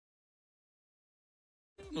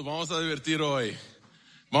Nos vamos a divertir hoy.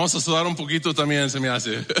 Vamos a sudar un poquito también, se me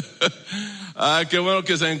hace. Qué bueno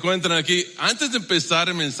que se encuentran aquí. Antes de empezar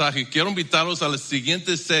el mensaje, quiero invitarlos a la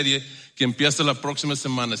siguiente serie que empieza la próxima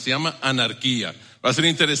semana. Se llama Anarquía. Va a ser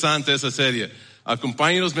interesante esa serie.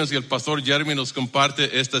 Acompáñenos mientras que el pastor Jeremy nos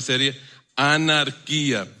comparte esta serie,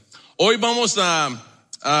 Anarquía. Hoy vamos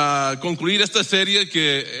a concluir esta serie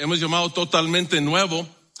que hemos llamado Totalmente Nuevo.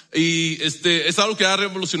 Y es algo que ha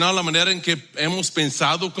revolucionado la manera en que hemos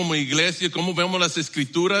pensado como iglesia, cómo vemos las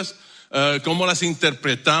escrituras, cómo las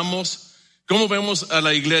interpretamos, cómo vemos a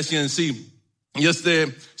la iglesia en sí. Y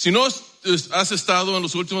si no has estado en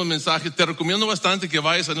los últimos mensajes, te recomiendo bastante que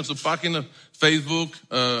vayas a nuestra página Facebook,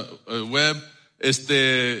 web,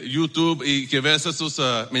 YouTube, y que veas esos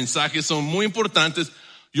mensajes. Son muy importantes.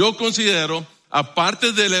 Yo considero,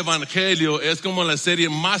 aparte del evangelio, es como la serie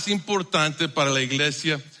más importante para la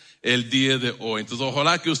iglesia el día de hoy. Entonces,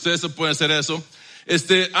 ojalá que ustedes se puedan hacer eso.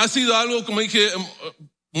 Ha sido algo, como dije,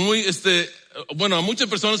 muy, a muchas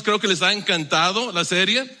personas creo que les ha encantado la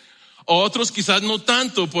serie. A otros quizás no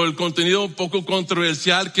tanto por el contenido un poco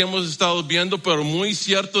controversial que hemos estado viendo, pero muy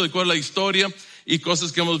cierto de cuál es la historia y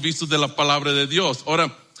cosas que hemos visto de la palabra de Dios.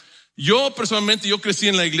 Ahora, yo personalmente, yo crecí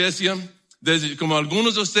en la iglesia, como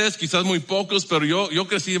algunos de ustedes, quizás muy pocos, pero yo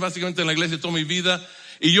crecí básicamente en la iglesia toda mi vida.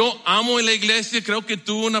 Y yo amo la iglesia, creo que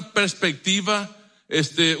tuve una perspectiva,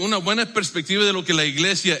 una buena perspectiva de lo que la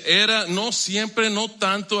iglesia era, no siempre, no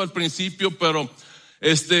tanto al principio, pero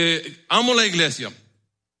amo la iglesia.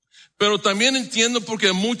 Pero también entiendo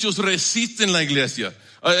porque muchos resisten la iglesia.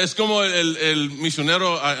 Es como el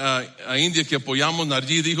misionero a India que apoyamos,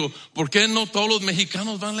 Narji, dijo, ¿por qué no todos los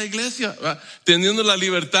mexicanos van a la iglesia? Teniendo la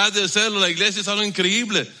libertad de hacerlo, la iglesia es algo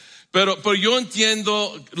increíble. Pero yo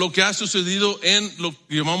entiendo lo que ha sucedido en lo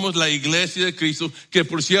que llamamos la iglesia de Cristo, que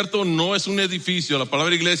por cierto no es un edificio. La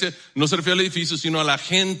palabra iglesia no se refiere al edificio, sino a la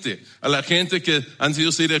gente que han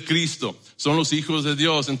sido seguir a Cristo. Son los hijos de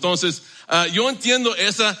Dios. Entonces, yo entiendo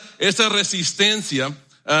esa resistencia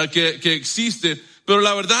que existe, pero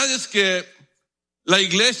la verdad es que la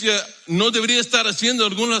iglesia no debería estar haciendo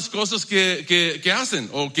algunas cosas que hacen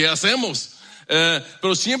o que hacemos.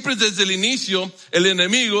 Pero siempre desde el inicio el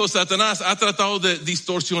enemigo, Satanás, ha tratado de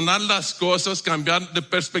distorsionar las cosas, cambiar de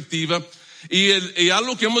perspectiva, y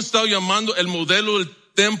algo que hemos estado llamando el modelo del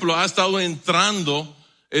templo ha estado entrando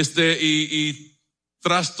y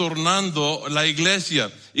trastornando la iglesia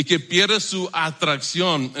y que pierde su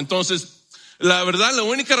atracción. Entonces, la verdad, la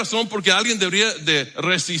única razón por que alguien debería de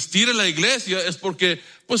resistir a la iglesia es porque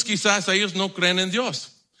pues quizás ellos no creen en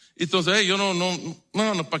Dios. Entonces, yo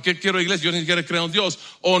no, ¿para qué quiero iglesia? Yo ni siquiera creo en Dios.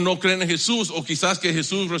 O no creen en Jesús, o quizás que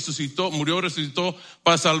Jesús resucitó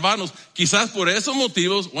para salvarnos. Quizás por esos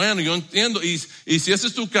motivos, bueno, yo entiendo. Y si ese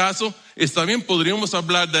es tu caso, está bien, podríamos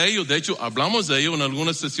hablar de ello. De hecho, hablamos de ello en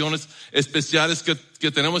algunas sesiones especiales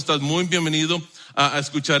que tenemos. Estás muy bienvenido a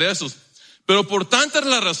escuchar esos. Pero por tantas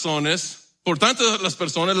las razones, por tantas las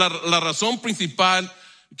personas, la razón principal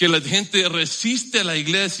que la gente resiste a la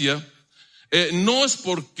iglesia no es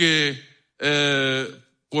porque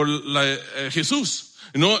Jesús.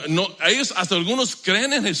 No, ellos hasta algunos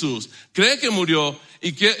creen en Jesús, creen que murió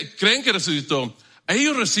y creen que resucitó.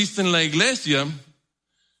 Ellos resisten la iglesia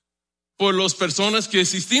por las personas que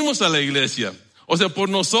asistimos a la iglesia. O sea, por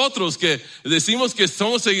nosotros que decimos que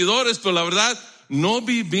somos seguidores, pero la verdad no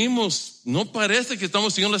vivimos, no parece que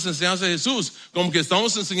estamos siguiendo las enseñanzas de Jesús, como que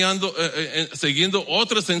estamos siguiendo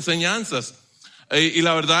otras enseñanzas. Y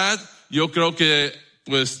la verdad, yo creo que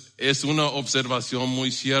pues es una observación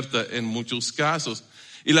muy cierta en muchos casos.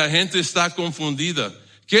 Y la gente está confundida.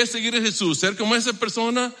 ¿Qué es seguir a Jesús? ¿Ser como esa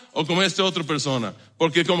persona o como esta otra persona?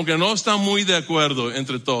 Porque como que no están muy de acuerdo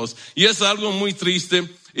entre todos. Y es algo muy triste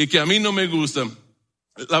y que a mí no me gusta.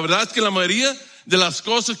 La verdad es que la mayoría de las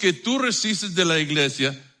cosas que tú resistes de la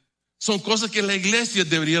iglesia son cosas que la iglesia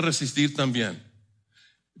debería resistir también.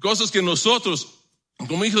 Cosas que nosotros,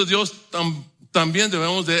 como hijos de Dios, también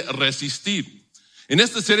debemos de resistir. En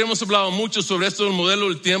esta serie hemos hablado mucho sobre esto del modelo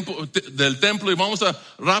del templo y vamos a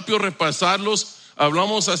rápido repasarlos.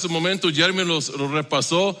 Hablamos hace un momento, Jeremy los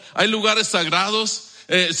repasó. Hay lugares sagrados,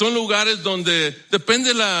 son lugares donde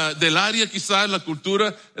depende del área, quizás la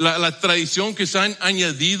cultura, la tradición que se han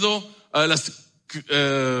añadido, las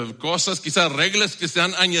cosas, quizás reglas que se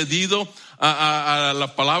han añadido a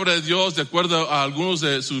la palabra de Dios de acuerdo a algunos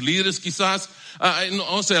de sus líderes quizás.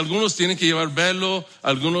 Algunos tienen que llevar velo,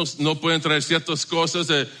 algunos no pueden traer ciertas cosas,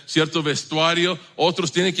 cierto vestuario,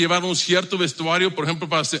 otros tienen que llevar un cierto vestuario, por ejemplo,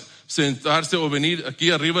 para sentarse o venir aquí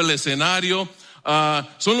arriba del escenario.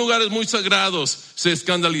 son lugares muy sagrados. Se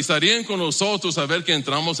escandalizarían con nosotros a ver que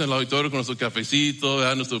entramos en el auditorio con nuestro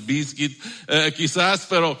cafecito, nuestro biscuit, quizás,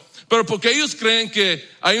 pero porque ellos creen que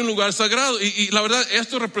hay un lugar sagrado. Y la verdad,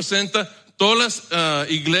 esto representa todas las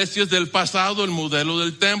iglesias del pasado, el modelo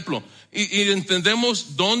del templo. Y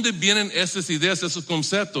entendemos dónde vienen esas ideas, esos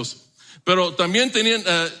conceptos. Pero también tenían,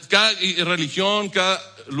 cada religión, cada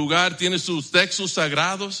lugar tiene sus textos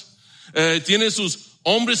sagrados, tiene sus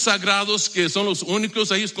hombres sagrados que son los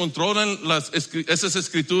únicos, ellos controlan esas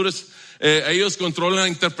escrituras, ellos controlan la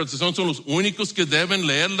interpretación, son los únicos que deben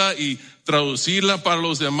leerla y traducirla para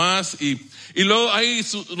los demás. Y luego hay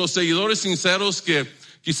los seguidores sinceros que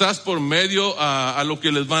quizás por medio a lo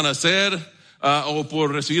que les van a hacer, o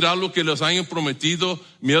por recibir algo que les hayan prometido,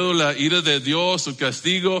 miedo a la ira de Dios o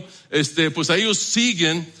castigo, pues ellos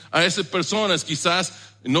siguen a esas personas, quizás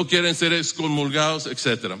no quieren ser excomulgados,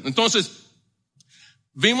 etc. Entonces,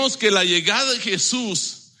 vimos que la llegada de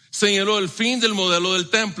Jesús señaló el fin del modelo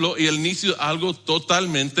del templo y el inicio de algo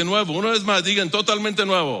totalmente nuevo. Una vez más, digan totalmente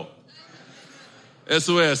nuevo.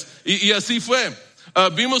 Eso es. Y así fue.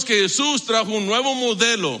 Vimos que Jesús trajo un nuevo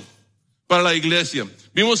modelo para la iglesia.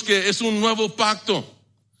 Vimos que es un nuevo pacto.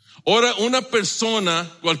 Ahora una persona,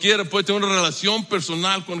 cualquiera, puede tener una relación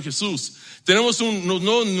personal con Jesús. Tenemos un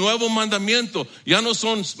nuevo mandamiento. Ya no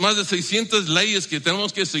son más de 600 leyes que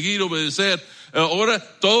tenemos que seguir, obedecer. Ahora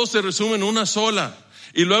todo se resume en una sola.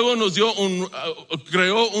 Y luego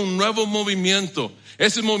creó un nuevo movimiento.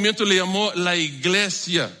 Ese movimiento le llamó la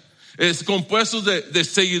iglesia. Es compuesto de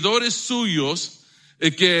seguidores suyos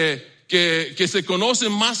que se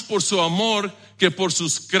conocen más por su amor que por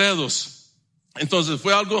sus credos. Entonces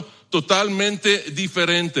fue algo totalmente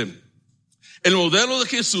diferente. El modelo de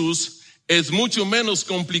Jesús es mucho menos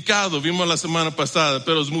complicado, vimos la semana pasada,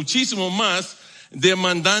 pero es muchísimo más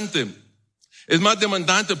demandante. Es más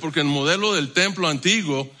demandante porque en el modelo del templo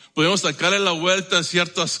antiguo podemos sacarle la vuelta a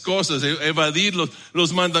ciertas cosas, evadir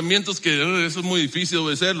los mandamientos, que eso es muy difícil de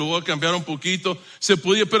obedecer, lo voy a cambiar un poquito, se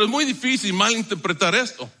podía, pero es muy difícil malinterpretar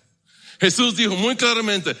esto. Jesús dijo muy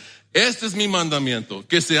claramente, este es mi mandamiento,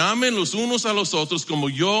 que se amen los unos a los otros como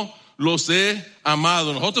yo los he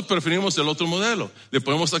amado. Nosotros preferimos el otro modelo, le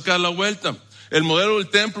podemos sacar la vuelta. El modelo del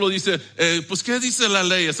templo dice, pues ¿qué dice la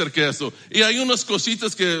ley acerca de eso? Y hay unas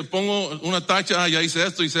cositas que pongo una tacha, ya hice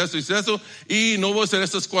esto, y no voy a hacer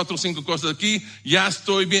estas 4 o 5 cosas aquí, ya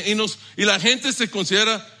estoy bien. Y la gente se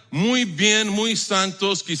considera muy bien, muy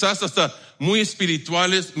santos, quizás hasta muy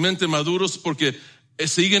espirituales, mente maduros, porque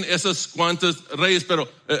siguen esas cuantas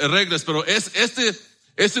reglas, pero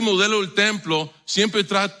este modelo del templo siempre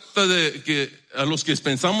trata de que a los que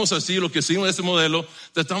pensamos así, los que seguimos ese modelo,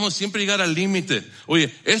 tratamos siempre de llegar al límite.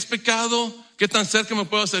 Oye, ¿es pecado? ¿Qué tan cerca me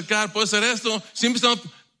puedo acercar? ¿Puedo hacer esto? Siempre estamos,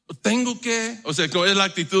 es la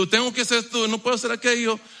actitud, tengo que hacer esto, no puedo hacer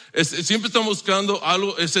aquello. Siempre estamos buscando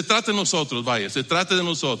algo, se trata de nosotros, se trata de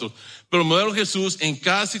nosotros. Pero el modelo de Jesús en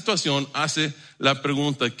cada situación hace la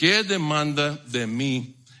pregunta, ¿qué demanda de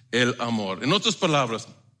mí el amor? En otras palabras,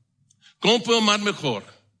 ¿cómo puedo amar mejor?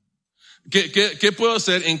 ¿Qué puedo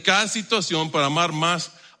hacer en cada situación para amar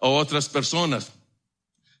más a otras personas?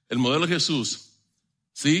 El modelo de Jesús,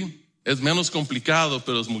 sí, es menos complicado,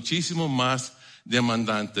 pero es muchísimo más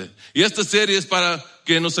demandante. Y esta serie es para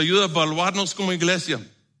que nos ayude a evaluarnos como iglesia.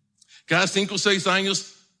 Cada 5 o 6 años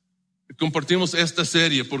compartimos esta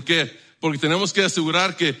serie. ¿Por qué? Porque tenemos que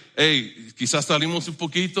asegurar que, quizás salimos un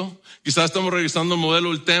poquito, quizás estamos regresando al modelo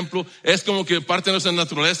del templo. Es como que parte de nuestra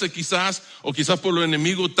naturaleza quizás, o quizás por lo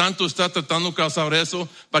enemigo tanto está tratando de causar eso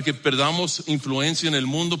para que perdamos influencia en el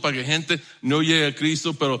mundo, para que gente no llegue a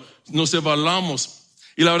Cristo, pero nos evaluamos.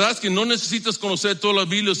 Y la verdad es que no necesitas conocer toda la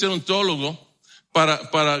Biblia o ser un teólogo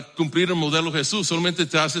para cumplir el modelo de Jesús. Solamente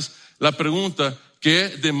te haces la pregunta, ¿qué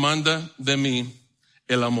demanda de mí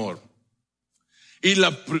el amor? Y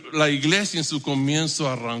la iglesia en su comienzo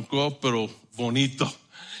arrancó, pero bonito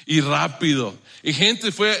y rápido. Y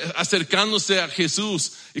gente fue acercándose a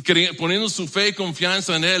Jesús y poniendo su fe y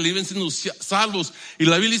confianza en Él. Iban siendo salvos. Y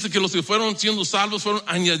la Biblia dice que los que fueron siendo salvos fueron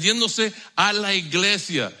añadiéndose a la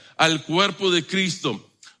iglesia, al cuerpo de Cristo.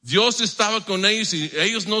 Dios estaba con ellos y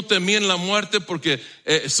ellos no temían la muerte porque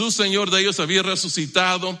su Señor de ellos había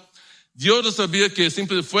resucitado. Dios les sabía que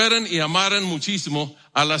siempre fueran y amaran muchísimo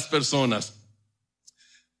a las personas.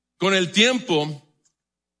 Con el tiempo,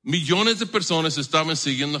 millones de personas estaban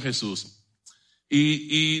siguiendo a Jesús.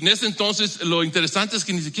 Y en ese entonces, lo interesante es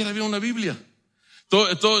que ni siquiera había una Biblia.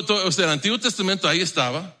 El Antiguo Testamento ahí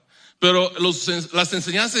estaba, pero las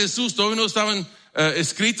enseñanzas de Jesús todavía no estaban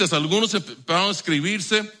escritas. Algunos empezaron a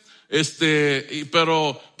escribirse,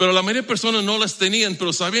 pero la mayoría de personas no las tenían,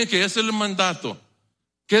 pero sabían que ese es el mandato.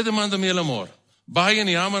 ¿Qué demanda a mí el amor? Vayan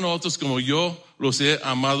y aman a otros como yo los he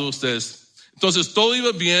amado a ustedes. Entonces todo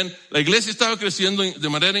iba bien, la iglesia estaba creciendo de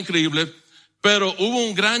manera increíble, pero hubo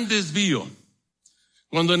un gran desvío.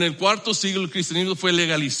 Cuando en el cuarto siglo el cristianismo fue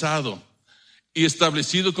legalizado y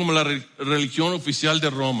establecido como la religión oficial de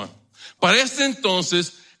Roma. Para este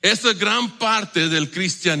entonces, esta gran parte del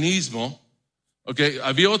cristianismo,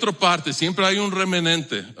 había otra parte, siempre hay un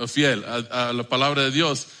remanente fiel a la palabra de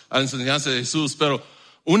Dios, a la enseñanza de Jesús, pero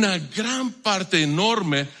una gran parte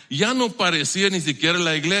enorme ya no parecía ni siquiera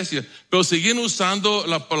la iglesia, pero seguían usando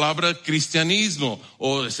la palabra cristianismo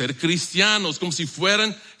o de ser cristianos, como si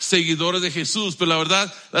fueran seguidores de Jesús. Pero la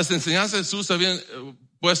verdad, las enseñanzas de Jesús se habían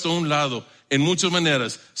puesto a un lado en muchas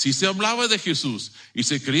maneras. Si se hablaba de Jesús y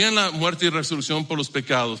se creía en la muerte y resurrección por los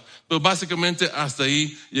pecados, pero básicamente hasta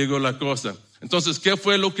ahí llegó la cosa. Entonces, ¿qué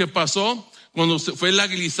fue lo que pasó? Cuando fue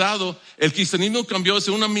legalizado, el cristianismo cambió de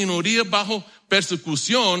ser una minoría bajo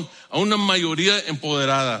persecución a una mayoría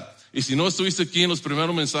empoderada. Y si no estuviste aquí en los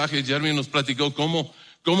primeros mensajes, Jeremy nos platicó cómo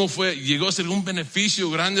llegó a ser un beneficio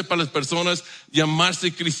grande para las personas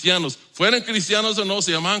llamarse cristianos. Fueran cristianos o no,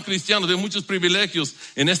 se llamaban cristianos. Hay muchos privilegios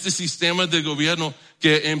en este sistema de gobierno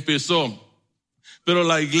que empezó. Pero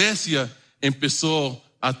la iglesia empezó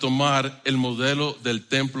a tomar el modelo del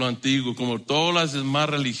templo antiguo, como todas las demás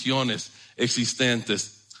religiones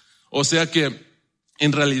existentes. O sea que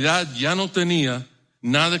en realidad ya no tenía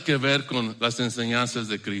nada que ver con las enseñanzas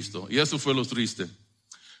de Cristo. Y eso fue lo triste.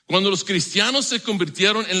 Cuando los cristianos se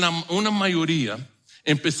convirtieron en una mayoría,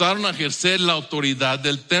 empezaron a ejercer la autoridad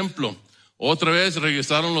del templo. Otra vez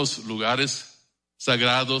regresaron los lugares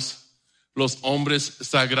sagrados, los hombres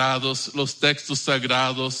sagrados, los textos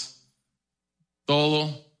sagrados,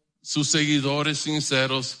 todo. Sus seguidores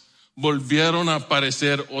sinceros volvieron a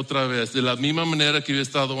aparecer otra vez, de la misma manera que había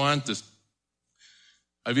estado antes.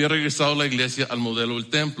 Había regresado la iglesia al modelo del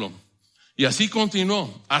templo. Y así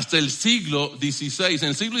continuó hasta el siglo XVI. En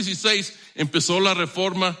el siglo XVI empezó la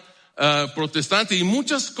reforma protestante y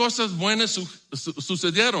muchas cosas buenas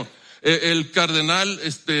sucedieron. El cardenal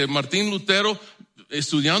Martín Lutero,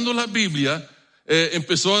 estudiando la Biblia,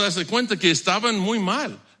 empezó a darse cuenta que estaban muy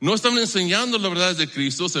mal. No estaban enseñando la verdad de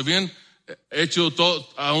Cristo, se habían hecho todo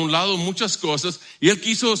a un lado muchas cosas, y él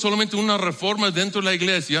quiso solamente una reforma dentro de la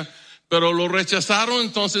iglesia, pero lo rechazaron.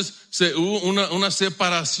 Entonces hubo una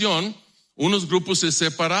separación, unos grupos se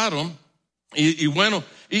separaron, y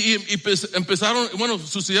pues empezaron,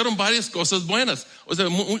 sucedieron varias cosas buenas, o sea,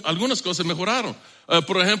 algunas cosas mejoraron.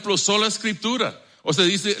 Por ejemplo, sola escritura, o sea,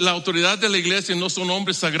 dice, la autoridad de la iglesia no son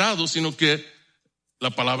hombres sagrados, sino que la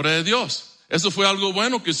palabra de Dios. Eso fue algo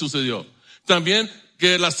bueno que sucedió. También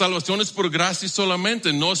que la salvación es por gracia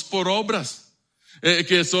solamente, no es por obras.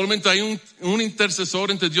 Que solamente hay un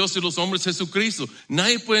intercesor entre Dios y los hombres, Jesucristo.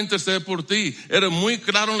 Nadie puede interceder por ti. Era muy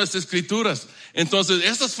claro en las Escrituras. Entonces,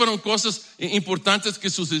 estas fueron cosas importantes que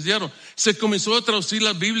sucedieron. Se comenzó a traducir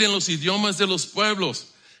la Biblia en los idiomas de los pueblos.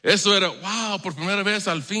 Eso era, wow, por primera vez,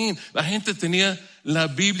 al fin, la gente tenía la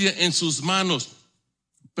Biblia en sus manos.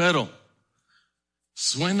 Pero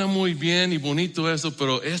suena muy bien y bonito eso,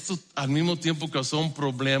 pero esto al mismo tiempo causó un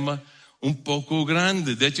problema un poco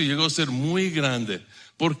grande. De hecho, llegó a ser muy grande.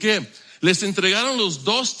 ¿Por qué? Les entregaron los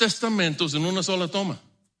 2 testamentos en una sola toma.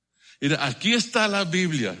 Mira, aquí está la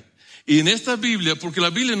Biblia. Y en esta Biblia, porque la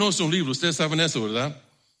Biblia no es un libro, ustedes saben eso, ¿verdad?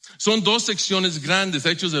 Son 2 secciones grandes,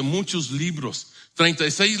 hechos de muchos libros.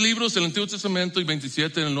 36 libros del Antiguo Testamento y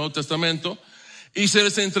 27 en el Nuevo Testamento. Y se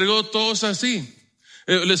les entregó todos así.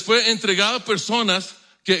 Les fue entregado a personas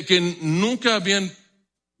que nunca habían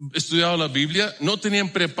estudiado la Biblia, no tenían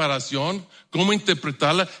preparación, cómo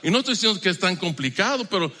interpretarla. Y no estoy diciendo que es tan complicado,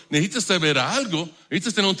 pero necesitas saber algo,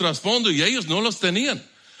 necesitas tener un trasfondo, y ellos no los tenían.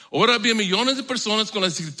 Ahora había millones de personas con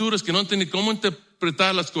las escrituras que no entendían cómo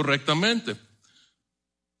interpretarlas correctamente.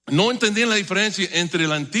 No entendían la diferencia entre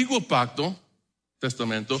el antiguo pacto,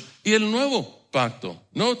 testamento, y el nuevo pacto,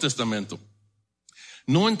 Nuevo Testamento.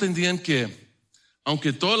 No entendían que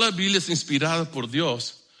aunque toda la Biblia es inspirada por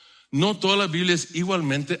Dios, no toda la Biblia es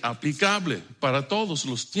igualmente aplicable para todos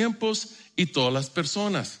los tiempos y todas las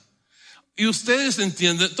personas. Y ustedes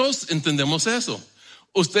entienden, todos entendemos eso.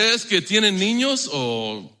 Ustedes que tienen niños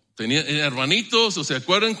o tenían hermanitos, o se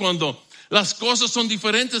acuerdan cuando las cosas son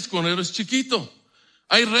diferentes cuando eres chiquito.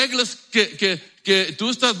 Hay reglas que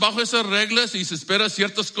tú estás bajo esas reglas y se espera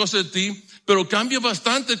ciertas cosas de ti, pero cambia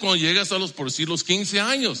bastante cuando llegas a los 15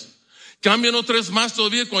 años. Cambian otras más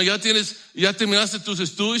todavía cuando ya terminaste tus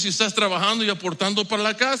estudios y estás trabajando y aportando para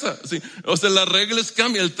la casa. ¿Sí? O sea, las reglas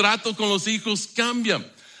cambian, el trato con los hijos cambia.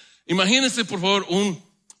 Imagínense, por favor,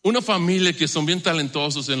 una familia que son bien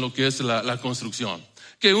talentosos en lo que es la construcción,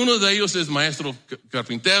 que uno de ellos es maestro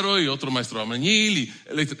carpintero y otro maestro albañil y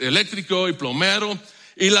eléctrico y plomero.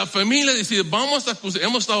 Y la familia decide, hemos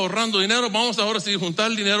estado ahorrando dinero, vamos ahora sí a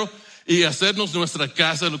juntar el dinero y hacernos nuestra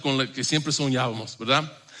casa con la que siempre soñábamos,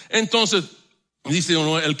 ¿verdad? Entonces, dice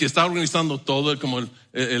uno, el que está organizando todo, como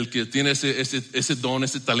el que tiene ese don,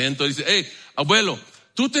 ese talento, dice, hey, abuelo,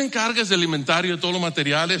 tú te encargas del inventario, de todos los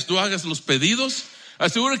materiales, tú hagas los pedidos,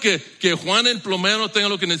 asegura que Juan el plomero tenga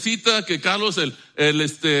lo que necesita, que Carlos el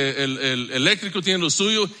eléctrico tiene lo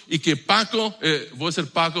suyo y que Paco, voy a ser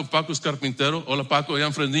Paco es carpintero, hola Paco, allá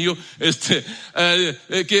en Fresnillo,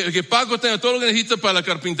 que Paco tenga todo lo que necesita para la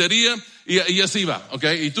carpintería y así va, ¿ok?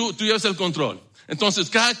 Y tú llevas el control. Entonces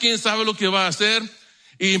cada quien sabe lo que va a hacer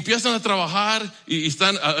y empiezan a trabajar y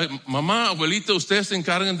están, mamá, abuelita, ustedes se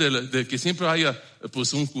encargan de que siempre haya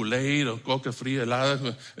pues un Kool-Aid o coca fría, helada,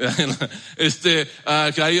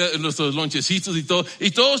 que haya nuestros lonchecitos y todo.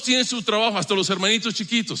 Y todos tienen su trabajo, hasta los hermanitos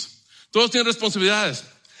chiquitos. Todos tienen responsabilidades.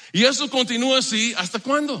 Y eso continúa así, ¿hasta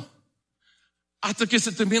cuándo? Hasta que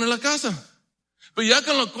se termine la casa. Pero ya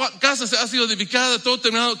que la casa se ha sido edificada, todo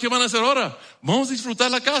terminado, ¿qué van a hacer ahora? Vamos a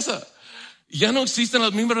disfrutar la casa. Ya no existen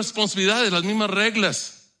las mismas responsabilidades, las mismas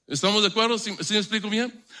reglas. ¿Estamos de acuerdo? ¿Sí me explico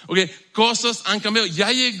bien? Ok, cosas han cambiado.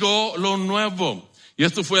 Ya llegó lo nuevo. Y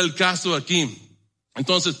esto fue el caso aquí.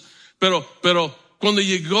 Entonces, pero cuando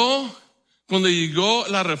llegó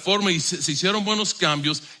la reforma y se hicieron buenos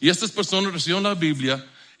cambios y estas personas recibieron la Biblia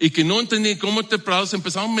y que no entendían cómo interpretarlos,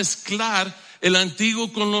 empezaron a mezclar el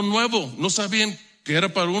antiguo con lo nuevo. No sabían qué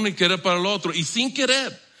era para uno y qué era para el otro. Y sin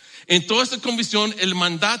querer, en toda esta convicción, el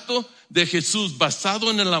mandato de Jesús basado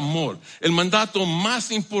en el amor, el mandato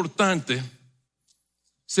más importante,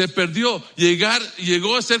 se perdió.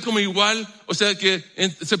 Llegó a ser como igual, o sea que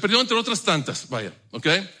se perdió entre otras tantas, vaya, ¿ok?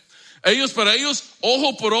 Para ellos,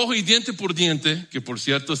 ojo por ojo y diente por diente, que por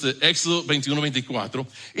cierto es de Éxodo 21-24,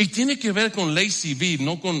 y tiene que ver con ley civil,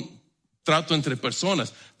 no con trato entre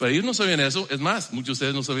personas. Pero ellos no sabían eso, es más, muchos de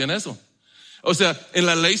ustedes no sabían eso. O sea, en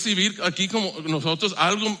la ley civil, aquí como nosotros,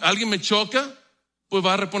 alguien me choca, pues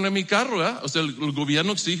va a reponer mi carro, ¿verdad? O sea, el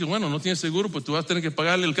gobierno exige, bueno, no tienes seguro, pues tú vas a tener que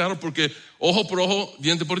pagarle el carro porque ojo por ojo,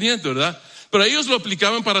 diente por diente, ¿verdad? Pero ellos lo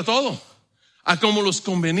aplicaban para todo, a como los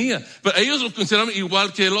convenía. Pero ellos lo consideraban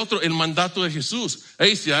igual que el otro, el mandato de Jesús.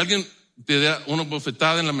 Hey, si alguien te da una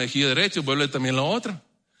bofetada en la mejilla derecha, vuelve también la otra.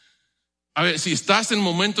 A ver, si estás en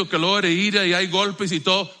momento de calor e ira y hay golpes y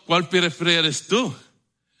todo, ¿cuál prefieres tú?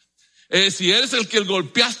 Si eres el que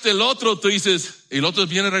golpeaste el otro, tú dices, y el otro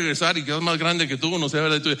viene a regresar y quedas más grande que tú, no sé,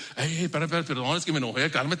 ¿verdad? Y tú dices, perdón, es que me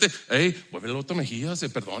enojé, cálmate, vuelve la otra mejilla, se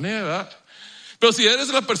perdone, ¿verdad? Pero si eres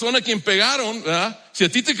la persona a quien pegaron, ¿verdad? Si a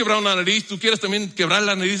ti te quebraron la nariz, tú quieres también quebrar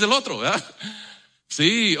la nariz del otro, ¿verdad?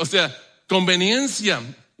 Sí, o sea, conveniencia.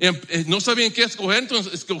 No sabían qué escoger,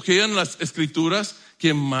 entonces escogían las escrituras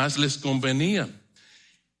que más les convenían.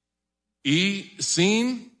 Y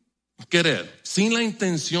sin querer, sin la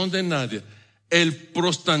intención de nadie, el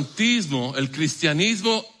protestantismo, el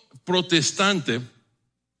cristianismo protestante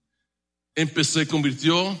la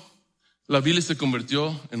Biblia se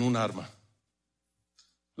convirtió en un arma.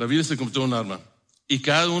 La Biblia se convirtió en un arma y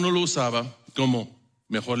cada uno lo usaba como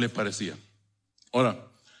mejor le parecía. Ahora,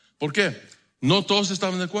 ¿por qué? No todos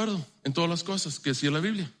estaban de acuerdo en todas las cosas que decía la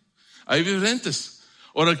Biblia. Hay diferentes.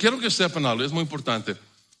 Ahora, quiero que sepan algo, es muy importante.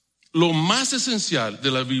 Lo más esencial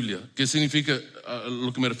de la Biblia, que significa, a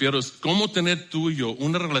lo que me refiero, es cómo tener tú y yo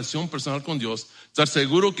una relación personal con Dios, estar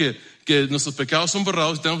seguro que nuestros pecados son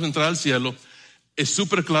borrados y tenemos que entrar al cielo, es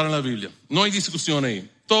súper claro en la Biblia. No hay discusión ahí.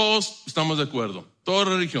 Todos estamos de acuerdo. Todas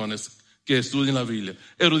las religiones que estudian la Biblia,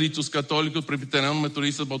 eruditos católicos, presbiterianos,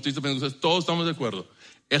 metodistas, bautistas, pentecostales, todos estamos de acuerdo.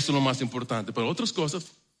 Eso es lo más importante. Pero otras cosas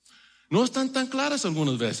no están tan claras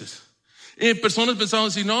algunas veces. Y personas pensaban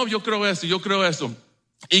así, no, yo creo esto.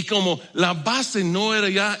 Y como la base no era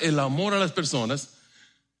ya el amor a las personas,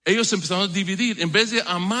 ellos empezaron a dividir en vez de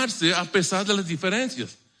amarse a pesar de las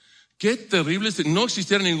diferencias. Qué terrible, no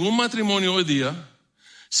existiera ningún matrimonio hoy día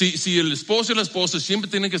si el esposo y la esposa siempre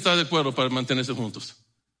tienen que estar de acuerdo para mantenerse juntos.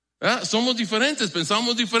 ¿Ah? Somos diferentes,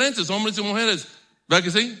 pensamos diferentes, hombres y mujeres. ¿Verdad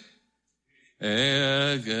que sí?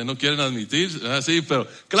 Que no quieren admitir, sí, pero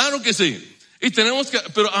claro que sí.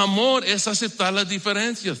 Pero amor es aceptar las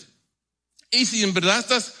diferencias. Y si en verdad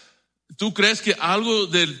tú crees que algo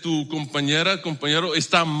de tu compañero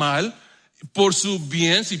está mal, por su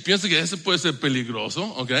bien, si piensas que eso puede ser peligroso,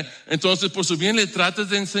 ¿ok? Entonces por su bien le tratas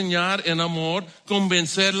de enseñar en amor,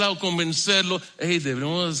 convencerla o convencerlo,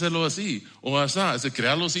 deberíamos hacerlo así, o así,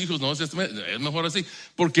 crear los hijos, no, es mejor así,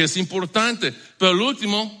 porque es importante. Pero al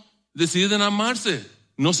último, deciden amarse,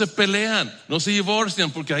 no se pelean, no se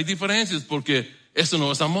divorcian, porque hay diferencias, porque eso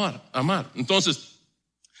no es amar. Entonces,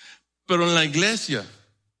 Pero en la iglesia,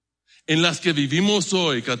 en las que vivimos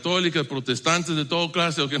hoy, católicas, protestantes de toda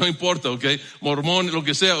clase, no importa, mormón, lo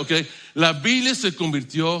que sea, la Biblia se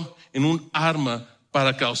convirtió en un arma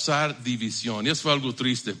para causar división. Y eso fue algo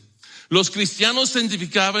triste. Los cristianos se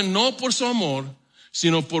identificaban no por su amor,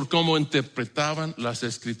 sino por cómo interpretaban las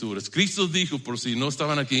Escrituras. Cristo dijo, por si no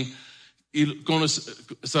estaban aquí, y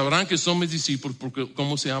sabrán que son mis discípulos por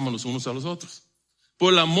cómo se aman los unos a los otros.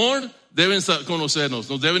 Por el amor deben conocernos,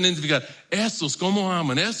 nos deben identificar. Estos cómo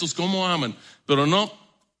aman, pero no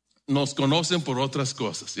nos conocen por otras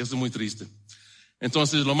cosas. Y eso es muy triste.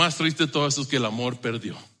 Entonces, lo más triste de todo esto es que el amor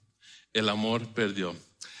perdió. El amor perdió.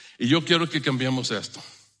 Y yo quiero que cambiemos esto.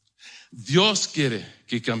 Dios quiere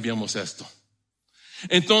que cambiemos esto.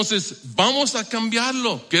 Entonces, vamos a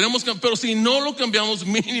cambiarlo. Pero si no lo cambiamos,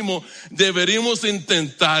 mínimo deberíamos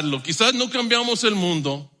intentarlo. Quizás no cambiamos el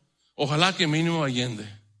mundo. Ojalá que mínimo Allende,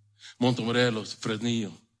 Montemorelos,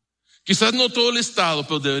 Fresnillo. Quizás no todo el estado,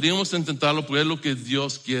 pero deberíamos intentarlo porque es lo que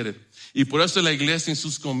Dios quiere. Y por eso la iglesia en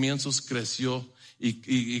sus comienzos creció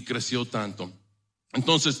y creció tanto.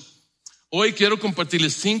 Entonces, hoy quiero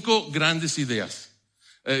compartirles 5 grandes ideas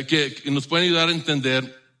que nos pueden ayudar a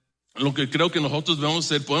entender lo que creo que nosotros debemos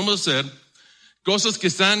hacer. Podemos hacer cosas que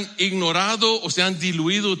se han ignorado o se han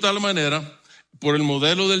diluido de tal manera por el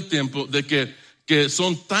modelo del tiempo de que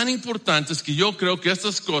son tan importantes que yo creo que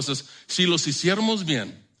estas cosas, si las hiciéramos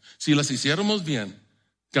bien,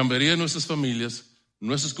 cambiarían nuestras familias,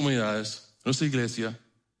 nuestras comunidades, nuestra iglesia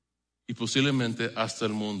y posiblemente hasta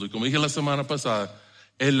el mundo. Y como dije la semana pasada,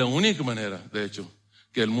 es la única manera, de hecho,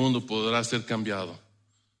 que el mundo podrá ser cambiado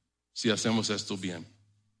si hacemos esto bien.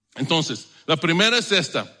 Entonces, la primera es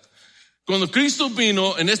esta. Cuando Cristo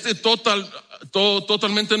vino en este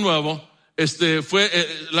totalmente nuevo,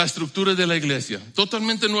 fue la estructura de la iglesia.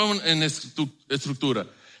 Totalmente nuevo en estructura.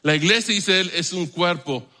 La iglesia, dice él, es un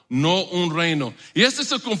cuerpo, no un reino. Y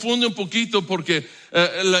se confunde un poquito porque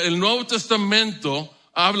el Nuevo Testamento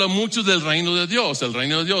habla mucho del reino de Dios. El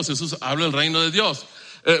reino de Dios, Jesús habla del reino de Dios.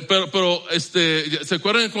 Pero ¿se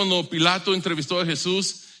acuerdan cuando Pilato entrevistó a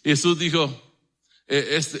Jesús? Y Jesús dijo,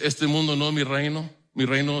 este mundo no es mi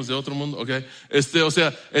reino es de otro mundo, o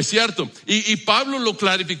sea, es cierto. Y Pablo lo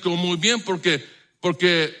clarificó muy bien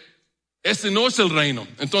porque este no es el reino.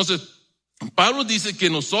 Entonces, Pablo dice que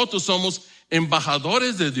nosotros somos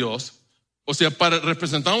embajadores de Dios, o sea,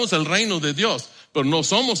 representamos el reino de Dios, pero no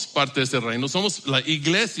somos parte de ese reino, somos la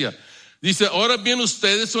iglesia. Dice, ahora bien,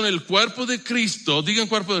 ustedes son el cuerpo de Cristo. Digan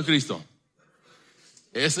cuerpo de Cristo.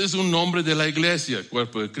 Ese es un nombre de la iglesia,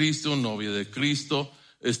 cuerpo de Cristo, novia de Cristo,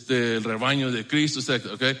 el rebaño de Cristo,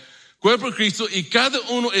 etc. Cuerpo de Cristo, y cada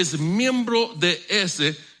uno es miembro de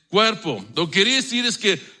ese cuerpo. Lo que quiere decir es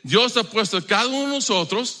que Dios ha puesto a cada uno de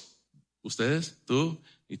nosotros, ustedes, tú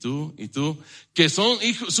y tú y tú, que son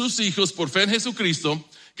sus hijos por fe en Jesucristo,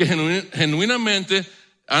 que genuinamente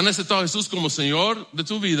han aceptado a Jesús como Señor de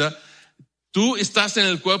tu vida. Tú estás en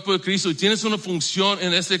el cuerpo de Cristo y tienes una función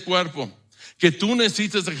en ese cuerpo que tú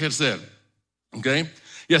necesitas ejercer.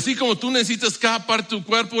 Y así como tú necesitas cada parte de tu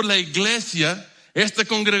cuerpo, la iglesia, esta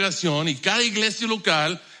congregación y cada iglesia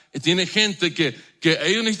local tiene gente que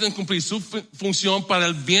ellos necesitan cumplir su función para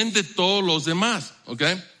el bien de todos los demás.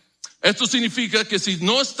 Esto significa que si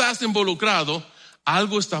no estás involucrado,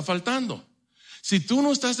 algo está faltando. Si tú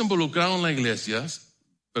no estás involucrado en la iglesia,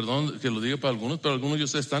 perdón que lo diga para algunos, pero algunos yo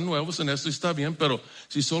sé están nuevos en esto y está bien, pero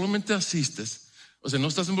si solamente asistes, o sea, no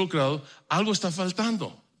estás involucrado, algo está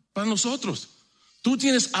faltando para nosotros. Tú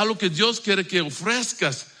tienes algo que Dios quiere que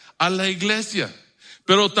ofrezcas a la iglesia.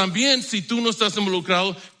 Pero también si tú no estás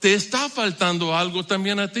involucrado, te está faltando algo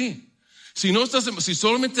también a ti. Si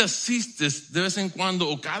solamente asistes de vez en cuando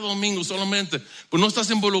o cada domingo solamente, pues no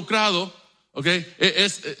estás involucrado,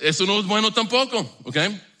 eso no es bueno tampoco,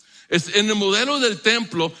 En el modelo del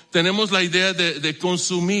templo tenemos la idea de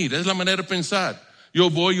consumir, es la manera de pensar. Yo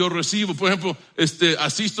voy, yo recibo, por ejemplo,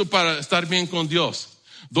 asisto para estar bien con Dios.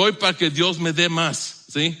 Doy para que Dios me dé más,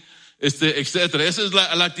 ¿sí? Etcétera. Esa es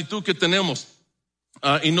la actitud que tenemos.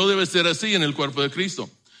 Y no debe ser así en el cuerpo de Cristo.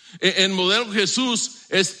 El modelo de Jesús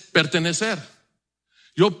es pertenecer.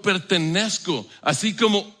 Yo pertenezco, así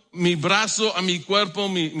como mi brazo a mi cuerpo,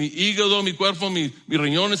 mi hígado a mi cuerpo, mis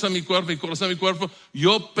riñones a mi cuerpo, mi corazón a mi cuerpo.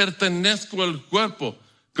 Yo pertenezco al cuerpo.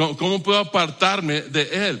 ¿Cómo puedo apartarme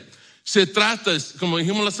de él? Se trata, como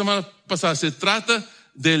dijimos la semana pasada, se trata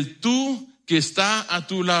del tú que está a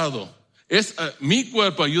tu lado. Es mi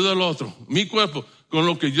cuerpo ayuda al otro. Mi cuerpo, con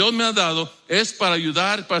lo que Dios me ha dado, es para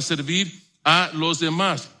ayudar, para servir a los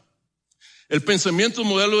demás. El pensamiento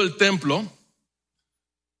modelo del templo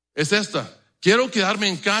es esta. Quiero quedarme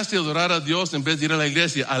en casa y adorar a Dios en vez de ir a la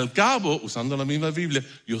iglesia. Al cabo, usando la misma Biblia,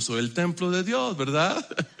 yo soy el templo de Dios, ¿verdad?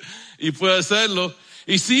 Y puedo hacerlo.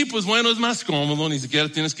 Y sí, pues bueno, es más cómodo. Ni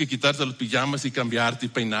siquiera tienes que quitarte los pijamas y cambiarte y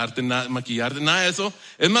peinarte, maquillarte, nada de eso.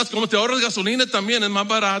 Es más cómodo, te ahorras gasolina también, es más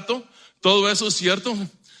barato. Todo eso es cierto.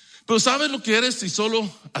 Pero ¿sabes lo que eres si solo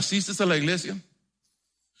asistes a la iglesia?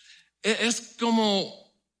 Es como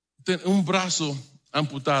un brazo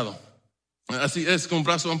amputado. Así es, como un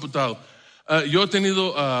brazo amputado. Yo he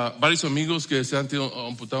tenido varios amigos que se han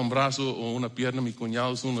amputado un brazo o una pierna. Mi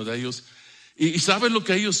cuñado es uno de ellos. ¿Y sabes lo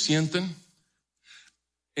que ellos sienten?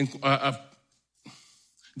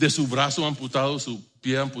 De su brazo amputado, su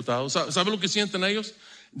pie amputado. ¿Sabes lo que sienten ellos?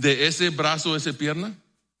 De ese brazo, esa pierna.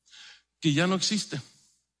 Que ya no existe.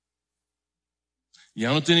 Ya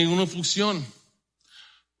no tiene ninguna función.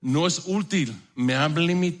 No es útil. Me ha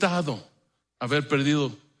limitado haber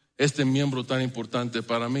perdido este miembro tan importante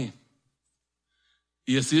para mí.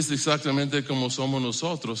 Y así es exactamente como somos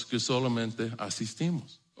nosotros, que solamente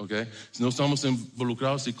asistimos, ¿ok? No estamos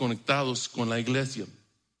involucrados y conectados con la iglesia.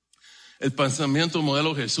 El pensamiento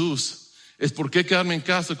modelo Jesús es: ¿por qué quedarme en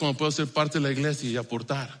casa cuando puedo ser parte de la iglesia y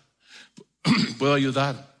aportar? Puedo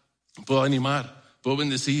ayudar, puedo animar, puedo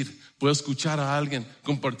bendecir, puedo escuchar a alguien,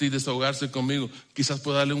 compartir, desahogarse conmigo. Quizás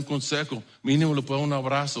pueda darle un consejo, mínimo le puedo dar un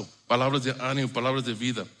abrazo, palabras de ánimo, palabras de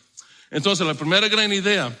vida. Entonces, la primera gran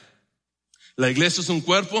idea: la iglesia es un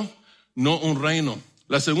cuerpo, no un reino.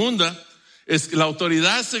 La segunda es que la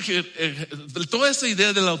autoridad, toda esa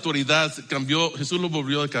idea de la autoridad cambió, Jesús lo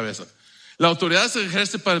volvió de cabeza. La autoridad se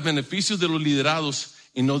ejerce para el beneficio de los liderados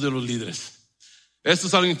y no de los líderes. Esto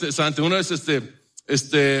es algo interesante. Una vez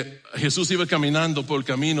Jesús iba caminando por el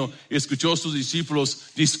camino y escuchó a sus discípulos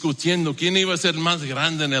discutiendo quién iba a ser más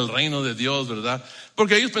grande en el reino de Dios, ¿verdad?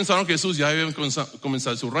 Porque ellos pensaron que Jesús ya iba a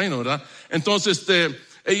comenzar su reino, ¿verdad? Entonces,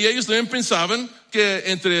 y ellos también pensaban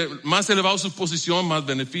que entre más elevado su posición, más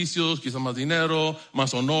beneficios, quizás más dinero,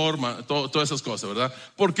 más honor, todas esas cosas, ¿verdad?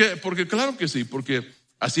 ¿Por qué? Porque claro que sí, porque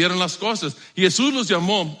así eran las cosas. Y Jesús los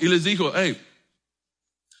llamó y les dijo: hey,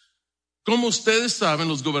 como ustedes saben,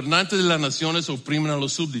 los gobernantes de las naciones oprimen a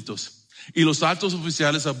los súbditos y los altos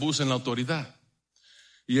oficiales abusan la autoridad.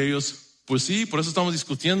 Y ellos: pues sí, por eso estamos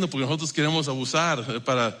discutiendo, porque nosotros queremos abusar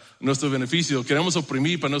para nuestro beneficio, queremos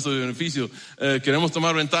oprimir para nuestro beneficio, queremos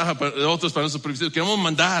tomar ventaja de otros para nuestro beneficio, queremos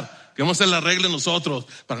mandar, queremos hacer la regla nosotros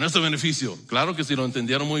para nuestro beneficio. Claro que sí, lo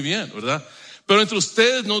entendieron muy bien, ¿verdad? Pero entre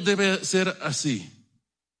ustedes no debe ser así.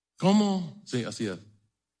 ¿Cómo? Sí, así es.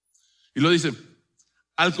 Y lo dice: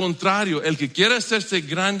 al contrario, el que quiera hacerse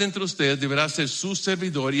grande entre ustedes deberá ser su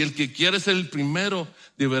servidor, y el que quiera ser el primero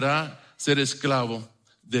deberá ser esclavo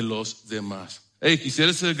de los demás. Hey,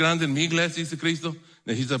 ¿quisieras ser grande en mi iglesia, dice Cristo?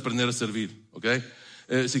 Necesitas aprender a servir, ¿ok?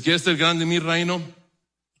 Si quieres ser grande en mi reino,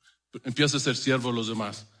 empieza a ser siervo de los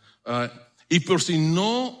demás. Y por si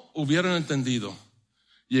no hubieran entendido,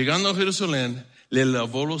 llegando a Jerusalén, le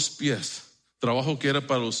lavó los pies, trabajo que era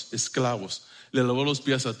para los esclavos, le lavó los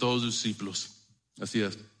pies a todos los discípulos. Así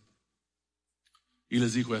es. Y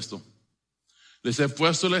les dijo esto: les he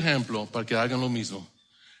puesto el ejemplo para que hagan lo mismo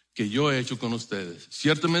que yo he hecho con ustedes.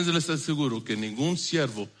 Ciertamente les aseguro que ningún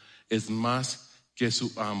siervo es más que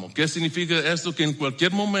su amo. ¿Qué significa esto? Que en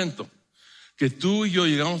cualquier momento que tú y yo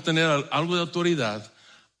llegamos a tener algo de autoridad,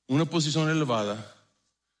 una posición elevada,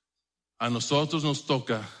 a nosotros nos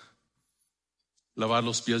toca lavar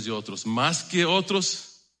los pies de otros, más que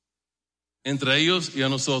otros, entre ellos y a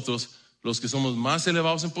nosotros. Los que somos más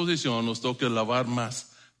elevados en posición, nos toca lavar más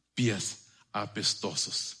pies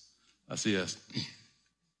apestosos. Así es.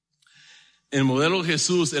 En el modelo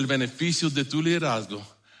Jesús, el beneficio de tu liderazgo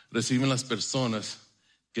reciben las personas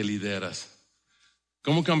que lideras.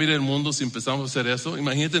 ¿Cómo cambiaría el mundo si empezamos a hacer eso?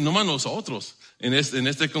 Imagínate, no más nosotros en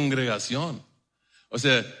esta congregación. O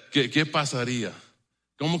sea, ¿qué pasaría?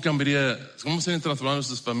 ¿Cómo cambiaría? ¿Cómo serían transformadas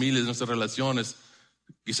nuestras familias, nuestras relaciones?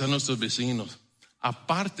 Quizás nuestros vecinos.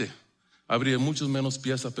 Aparte, habría muchos menos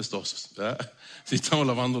pies apestosos, ¿verdad? Si estamos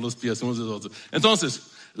lavando los pies unos de los otros. Entonces,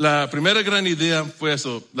 la primera gran idea fue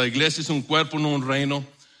eso: la iglesia es un cuerpo, no un reino.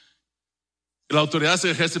 La autoridad se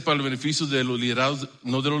ejerce para el beneficio de los liderados,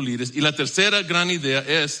 no de los líderes. Y la tercera gran idea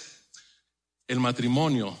es: el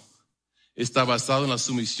matrimonio está basado en la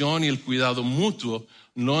sumisión y el cuidado mutuo,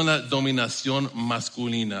 no en la dominación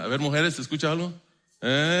masculina. A ver, mujeres, ¿te escucha algo?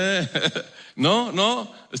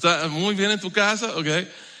 No, está muy bien en tu casa, ok.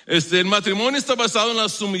 El matrimonio está basado en la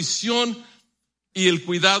sumisión y el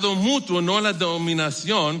cuidado mutuo, no en la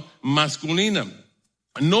dominación masculina.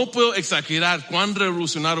 No puedo exagerar cuán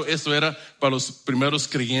revolucionario esto era para los primeros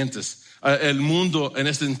creyentes. El mundo en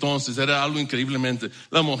ese entonces era algo increíblemente.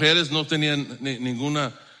 Las mujeres no tenían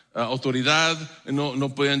ninguna autoridad,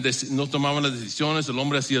 no tomaban las decisiones, el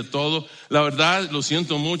hombre hacía todo. La verdad, lo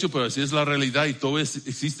siento mucho, pero así es la realidad y todo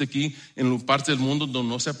existe aquí en parte del mundo donde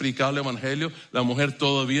no se ha aplicado el evangelio. La mujer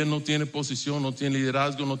todavía no tiene posición, no tiene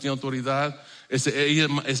liderazgo, no tiene autoridad. Ella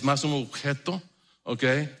es más un objeto,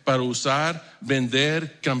 para usar,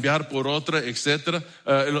 vender, cambiar por otra, etcétera.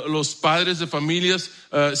 Los padres de familias,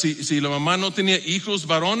 si la mamá no tenía hijos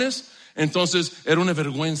varones, entonces era una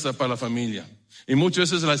vergüenza para la familia. Y muchas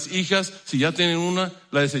veces las hijas, si ya tienen una,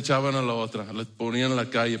 la desechaban a la otra, la ponían en la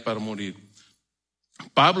calle para morir.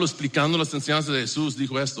 Pablo, explicando las enseñanzas de Jesús,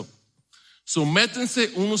 dijo esto: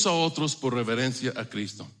 sométense unos a otros por reverencia a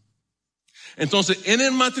Cristo. Entonces, en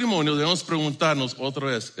el matrimonio debemos preguntarnos otra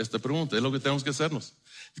vez esta pregunta, es lo que tenemos que hacernos.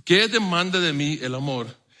 ¿Qué demanda de mí el amor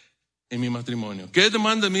en mi matrimonio? ¿Qué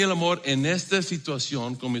demanda de mí el amor en esta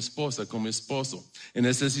situación con mi esposa, con mi esposo, en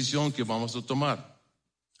esta decisión que vamos a tomar?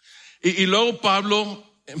 Y luego Pablo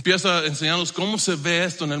empieza a enseñarnos cómo se ve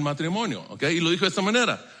esto en el matrimonio, y lo dijo de esta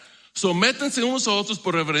manera: sométense unos a otros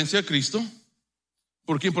por reverencia a Cristo.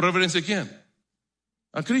 ¿Por quién? ¿Por reverencia a quién?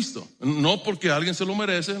 A Cristo. No porque alguien se lo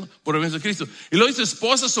merece, por reverencia a Cristo. Y luego dice: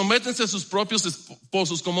 esposas, sométense a sus propios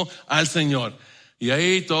esposos como al Señor. Y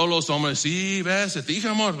ahí todos los hombres: sí, ves, te dije,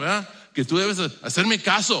 amor, ¿verdad? Que tú debes hacerme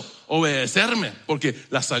caso, obedecerme, porque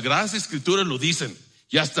las Sagradas Escrituras lo dicen.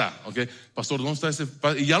 Ya está, pastor, ¿dónde está ese?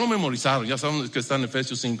 Y ya lo memorizaron, ya saben que está en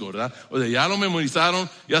Efesios 5, ¿verdad? Ya lo memorizaron,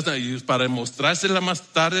 ya está. Y para mostrársela más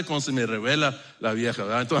tarde cuando se me revela la vieja,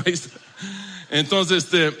 ¿verdad? Entonces,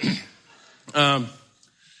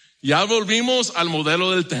 ya volvimos al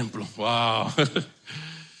modelo del templo. Wow.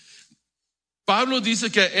 Pablo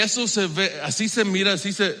dice que eso se ve, así se mira,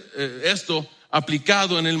 esto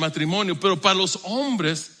aplicado en el matrimonio, pero para los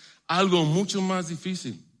hombres algo mucho más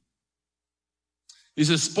difícil.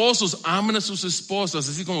 Dice: esposos, amen a sus esposas,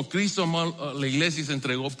 así como Cristo amó a la iglesia y se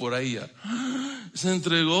entregó por ella. ¿Se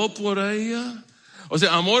entregó por ella?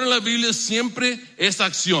 Amor en la Biblia siempre es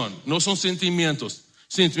acción, no son sentimientos.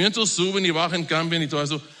 Sentimientos suben y bajan, cambian y todo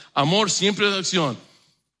eso. Amor siempre es acción.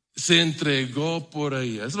 Se entregó por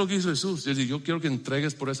ella. Es lo que hizo Jesús. Yo quiero que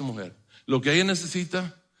entregues por esa mujer. Lo que ella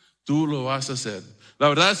necesita, tú lo vas a hacer. La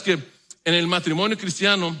verdad es que en el matrimonio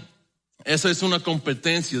cristiano, esa es una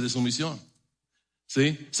competencia de sumisión.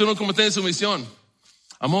 ¿Sí? Es una competencia de sumisión.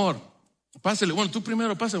 Amor, pásale. Bueno, tú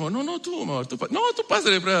primero, pásale. No, tú, amor. Tú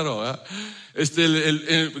pásale primero.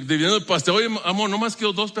 Dividiendo el pastel. Oye, amor, nomás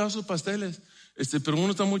quiero 2 pedazos de pasteles. Pero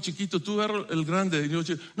uno está muy chiquito. Tú agarra el grande. Yo,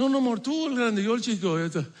 no, amor, tú el grande, yo el chico.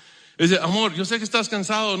 Dice: amor, yo sé que estás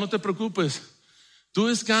cansado, no te preocupes. Tú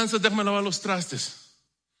descansa, déjame lavar los trastes.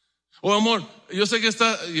 Oh, amor, yo sé que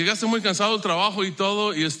llegaste muy cansado del trabajo y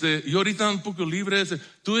todo, y yo ahorita un poco libre.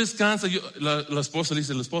 Tú descansa. La esposa le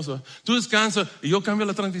dice: la esposa, tú descansa y yo cambio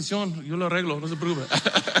la transmisión, yo lo arreglo, no se preocupe.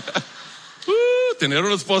 Tener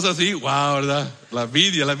una esposa así, wow, ¿verdad? La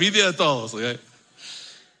envidia de todos.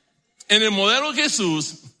 En el modelo de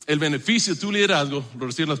Jesús, el beneficio de tu liderazgo lo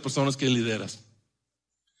reciben las personas que lideras.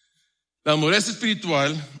 La madurez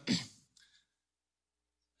espiritual,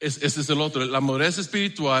 este es el otro. La madurez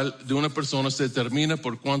espiritual de una persona se determina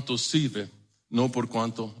por cuánto sirve, no por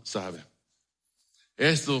cuánto sabe.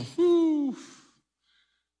 Esto,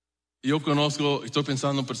 yo conozco, estoy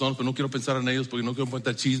pensando en personas, pero no quiero pensar en ellos porque no quiero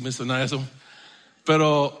contar chismes o nada de eso.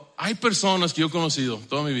 Pero hay personas que yo he conocido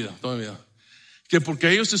toda mi vida, que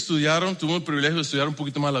porque ellos estudiaron, tuvieron el privilegio de estudiar un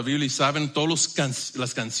poquito más la Biblia y saben todas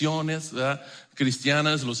las canciones, ¿verdad?,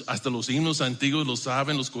 cristianas, hasta los himnos antiguos los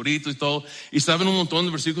saben, los coritos y todo, y saben un montón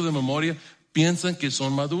de versículos de memoria, piensan que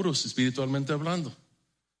son maduros espiritualmente hablando.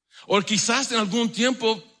 O quizás en algún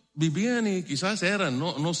tiempo vivían y quizás eran,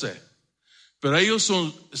 no sé. Pero ellos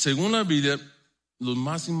son, según la Biblia, los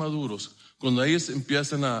más inmaduros cuando ellos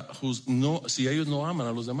empiezan si ellos no aman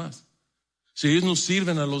a los demás. Si ellos no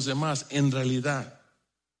sirven a los demás, en realidad.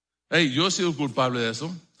 Yo he sido culpable de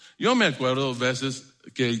eso. Yo me acuerdo veces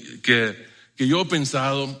que yo he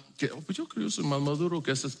pensado que pues yo creo que soy más maduro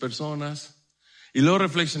que esas personas. Y luego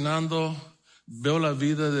reflexionando, veo la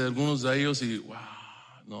vida de algunos de ellos y wow,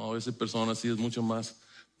 no, esa persona sí es mucho más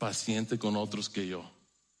paciente con otros que yo.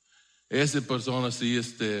 Esa persona sí,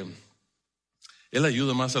 él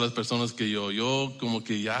ayuda más a las personas que yo. Yo como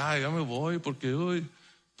que ya me voy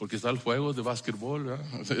porque está el juego de básquetbol,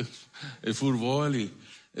 ¿verdad? El fútbol y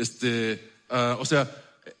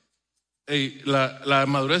la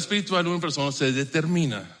madurez espiritual de una persona se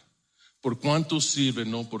determina por cuánto sirve,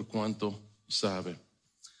 no por cuánto sabe.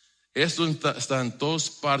 Esto está en todas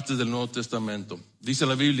partes del Nuevo Testamento. Dice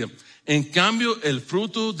la Biblia: en cambio, el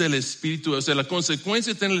fruto del Espíritu, la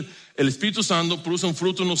consecuencia de tener el Espíritu Santo produce un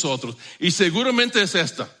fruto en nosotros. Y seguramente es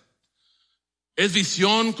esta: Es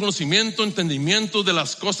visión, conocimiento, entendimiento de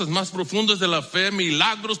las cosas más profundas de la fe,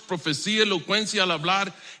 milagros, profecía, elocuencia al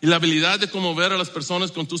hablar y la habilidad de conmover a las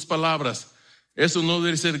personas con tus palabras. Eso no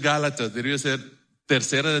debe ser Gálatas, debería ser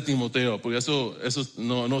Tercera de Timoteo, porque eso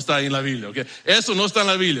no está ahí en la Biblia, ¿ok? Eso no está en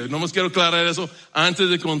la Biblia. No más quiero aclarar eso antes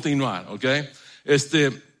de continuar, ¿ok?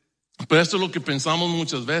 Pero esto es lo que pensamos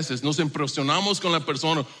muchas veces. Nos impresionamos con la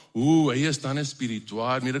persona. Ella es tan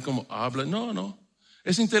espiritual, mira cómo habla. No.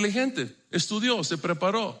 Es inteligente, estudió, se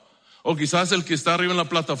preparó. O quizás el que está arriba en la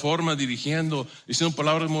plataforma dirigiendo, diciendo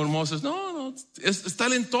palabras muy hermosas. No, es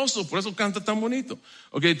talentoso, por eso canta tan bonito.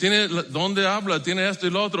 Okay, tiene donde habla, tiene esto y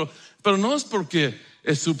lo otro. Pero no es porque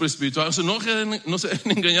es súper espiritual. O sea, no se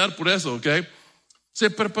dejen engañar por eso, ¿ok? Se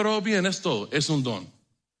preparó bien, es todo, es un don.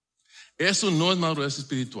 Eso no es madurez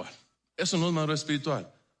espiritual. Eso no es madurez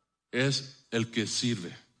espiritual. Es el que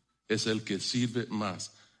sirve. Es el que sirve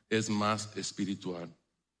más. Es más espiritual.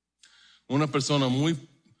 Una persona muy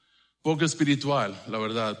poco espiritual, la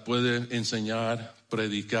verdad, puede enseñar,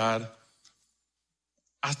 predicar.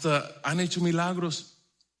 Hasta han hecho milagros.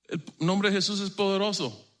 El nombre de Jesús es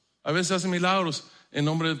poderoso. A veces hacen milagros en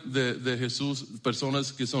nombre de Jesús.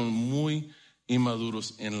 Personas que son muy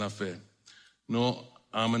inmaduros en la fe. No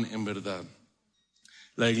aman en verdad.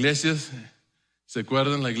 La iglesia, ¿se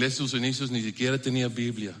acuerdan? La iglesia de sus inicios ni siquiera tenía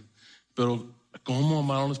Biblia. Pero ¿cómo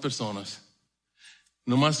amaron las personas?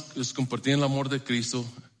 Nomás les compartían el amor de Cristo,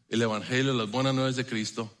 el evangelio, las buenas nuevas de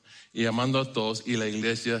Cristo, y amando a todos. Y la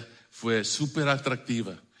iglesia fue súper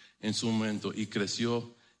atractiva en su momento y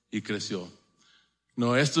creció y creció.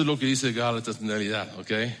 No, esto es lo que dice Gálatas en realidad,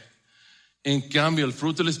 ¿ok? En cambio, el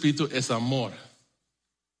fruto del Espíritu es amor,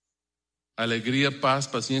 alegría, paz,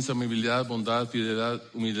 paciencia, amabilidad, bondad, fidelidad,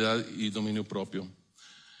 humildad y dominio propio.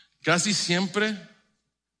 Casi siempre,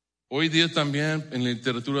 hoy día también en la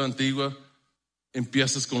literatura antigua,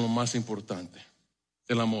 empiezas con lo más importante,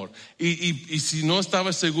 el amor. Y si no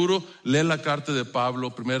estabas seguro, lee la carta de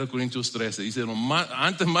Pablo, 1 Corintios 13. Dice,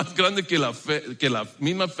 antes más grande que la fe, que la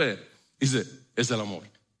misma fe, dice, es el amor.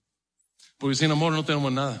 Porque sin amor no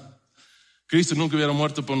tenemos nada. Cristo nunca hubiera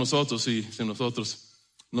muerto por nosotros si nosotros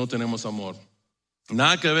no tenemos amor.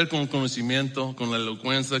 Nada que ver con conocimiento, con la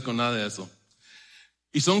elocuencia, con nada de eso.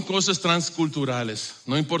 Y son cosas transculturales.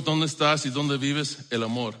 No importa dónde estás y dónde vives, el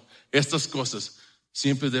amor. Estas cosas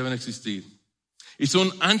siempre deben existir. Y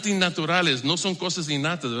son antinaturales, no son cosas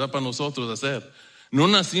innatas, ¿verdad? Para nosotros hacer. No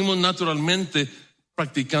nacimos naturalmente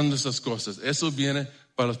practicando esas cosas. Eso viene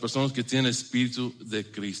para las personas que tienen espíritu de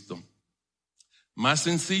Cristo. Más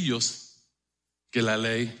sencillos que la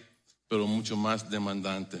ley, pero mucho más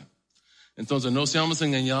demandante. Entonces, no seamos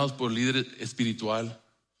engañados por líder espiritual,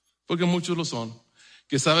 porque muchos lo son,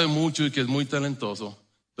 que sabe mucho y que es muy talentoso,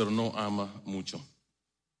 pero no ama mucho.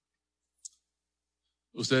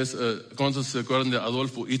 ¿Ustedes cuántos se acuerdan de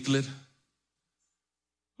Adolfo Hitler?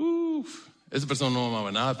 Esa persona no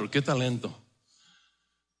amaba nada, pero qué talento.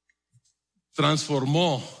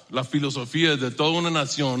 Transformó la filosofía de toda una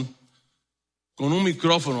nación con un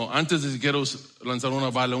micrófono antes de siquiera lanzar una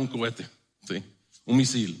bala, un cohete, ¿sí? Un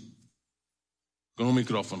misil, con un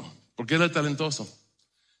micrófono. Porque era talentoso.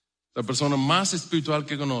 La persona más espiritual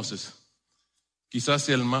que conoces, quizás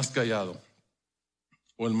sea el más callado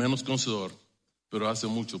o el menos conocedor, pero hace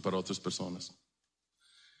mucho para otras personas.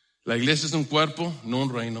 La iglesia es un cuerpo, no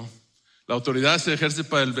un reino. La autoridad se ejerce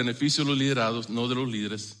para el beneficio de los liderados, no de los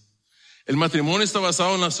líderes. El matrimonio está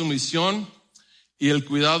basado en la sumisión y el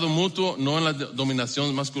cuidado mutuo, no en la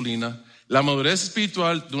dominación masculina. La madurez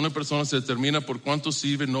espiritual de una persona se determina por cuánto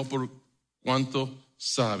sirve, no por cuánto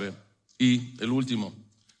sabe. Y el último,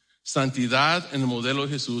 santidad en el modelo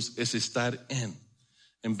de Jesús es estar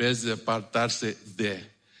en vez de apartarse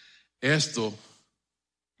de. Esto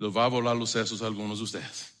los va a volar los sesos a algunos de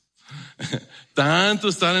ustedes. Tanto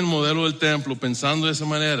estar en el modelo del templo pensando de esa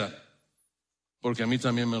manera, porque a mí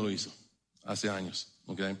también me lo hizo hace años.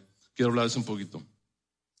 ¿Okay? Quiero hablarles un poquito.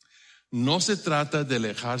 No se trata de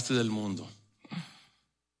alejarse del mundo.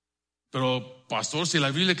 Pero, pastor, si la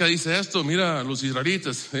Biblia acá dice esto, mira los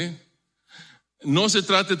israelitas, ¿sí? No se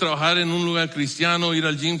trata de trabajar en un lugar cristiano, ir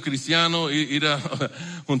al gym cristiano, ir a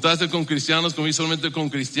juntarse con cristianos, convivir solamente con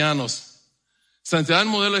cristianos. Santidad en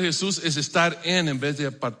el modelo de Jesús es estar en vez de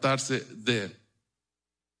apartarse de.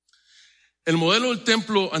 El modelo del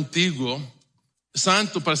templo antiguo,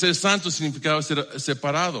 santo, para ser santo significaba ser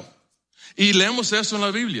separado. Y leemos eso en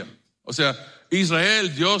la Biblia. O sea,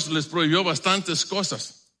 Israel, Dios les prohibió bastantes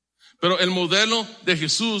cosas. Pero el modelo de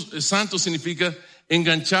Jesús, santo, significa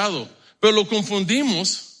enganchado. Pero lo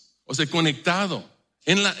confundimos, o sea, conectado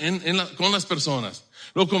con las personas.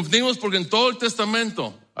 Lo confundimos porque en todo el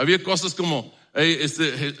Testamento había cosas como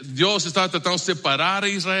Dios estaba tratando de separar a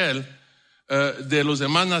Israel de las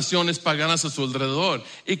demás naciones paganas a su alrededor,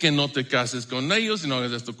 y que no te cases con ellos, y no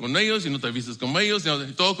hagas esto con ellos, y no te vistes con ellos,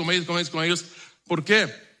 y todo con ellos. ¿Por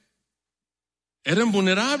qué? Eran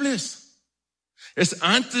vulnerables. Es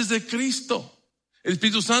antes de Cristo. El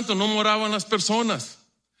Espíritu Santo no moraba en las personas.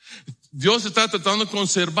 Dios está tratando de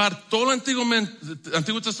conservar todo el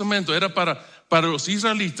Antiguo Testamento. Era para los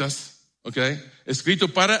israelitas, ¿okay? Escrito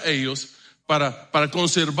para ellos, para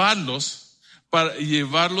conservarlos, para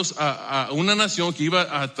llevarlos a una nación que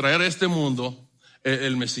iba a traer a este mundo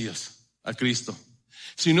el Mesías, a Cristo.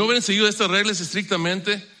 Si no hubieran seguido estas reglas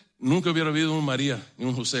estrictamente, nunca hubiera habido un María y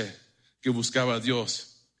un José que buscaba a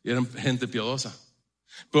Dios y eran gente piadosa.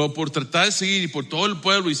 Pero por tratar de seguir, y por todo el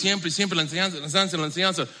pueblo, y siempre la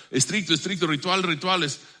enseñanza, estricto,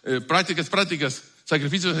 rituales, prácticas,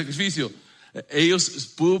 sacrificio, ellos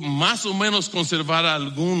pudo más o menos conservar a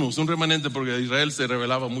algunos, un remanente, porque Israel se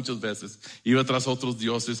rebelaba muchas veces, iba tras otros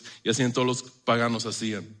dioses, y así en todos los paganos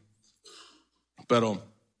hacían. Pero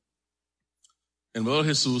el modelo de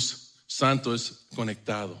Jesús santo es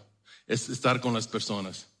conectado, es estar con las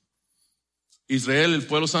personas. Israel, el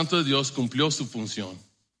pueblo santo de Dios, cumplió su función,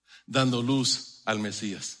 dando luz al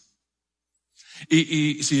Mesías.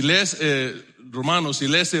 Y si lees Romanos, si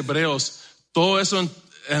lees Hebreos, todo eso en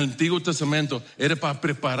el Antiguo Testamento era para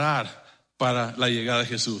preparar para la llegada de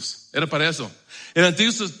Jesús. Era para eso. El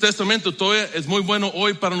Antiguo Testamento todavía es muy bueno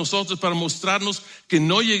hoy para nosotros, para mostrarnos que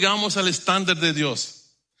no llegamos al estándar de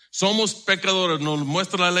Dios. Somos pecadores, nos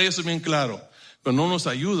muestra la ley, eso es bien claro, pero no nos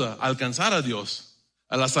ayuda a alcanzar a Dios,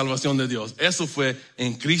 a la salvación de Dios. Eso fue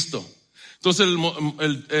en Cristo. Entonces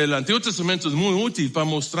el Antiguo Testamento es muy útil para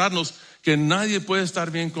mostrarnos que nadie puede estar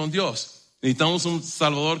bien con Dios. Necesitamos un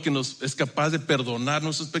Salvador que nos es capaz de perdonar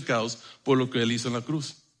nuestros pecados por lo que Él hizo en la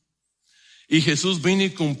cruz. Y Jesús vino y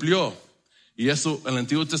cumplió. Y eso, el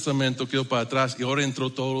Antiguo Testamento quedó para atrás, y ahora entró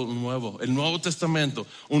todo lo nuevo. El Nuevo Testamento,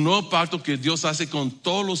 un nuevo pacto que Dios hace con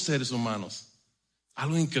todos los seres humanos.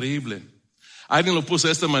 Algo increíble. Alguien lo puso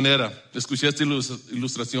de esta manera. Escuché esta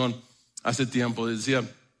ilustración hace tiempo. Decía,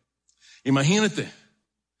 imagínate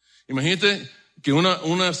que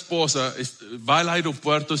una esposa va al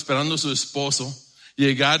aeropuerto esperando a su esposo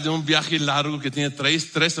llegar de un viaje largo que tiene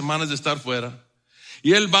 3 semanas de estar fuera.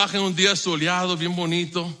 Y él baja en un día soleado, bien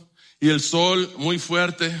bonito, y el sol muy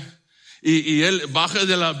fuerte. Y él baja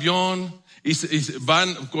del avión y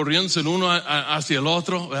van corriéndose el uno hacia el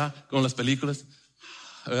otro, ¿verdad? Con las películas,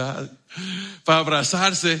 ¿verdad? Para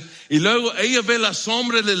abrazarse. Y luego ella ve la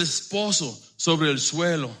sombra del esposo sobre el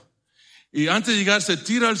suelo. Y antes de llegar se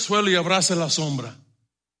tira al suelo y abraza la sombra.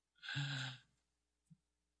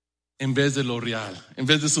 En vez de lo real, en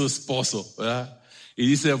vez de su esposo, ¿verdad? Y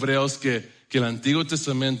dice Hebreos que el Antiguo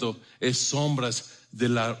Testamento es sombras de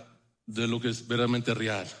lo que es verdaderamente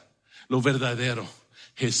real, lo verdadero.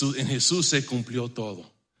 En Jesús se cumplió todo.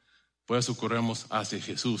 Por eso corremos hacia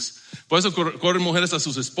Jesús. Por eso corren mujeres a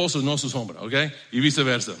sus esposos, no a su sombra, ¿ok? Y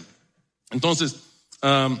viceversa. Entonces,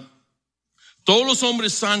 todos los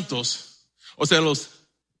hombres santos, o sea,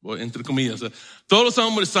 entre comillas, todos los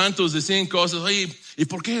hombres santos decían cosas. Oye, ¿y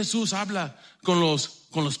por qué Jesús habla con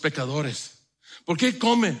los pecadores? ¿Por qué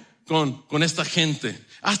come con esta gente?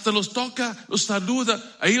 Hasta los toca, los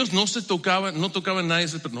saluda. A ellos no tocaban a nadie,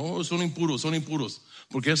 pero no, son impuros.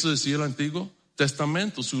 Porque eso decía el Antiguo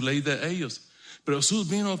Testamento, su ley de ellos. Pero Jesús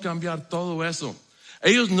vino a cambiar todo eso.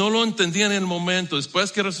 Ellos no lo entendían en el momento.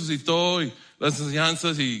 Después que resucitó y las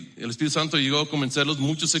enseñanzas y el Espíritu Santo llegó a convencerlos,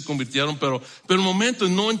 muchos se convirtieron, pero en el momento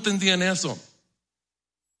no entendían eso.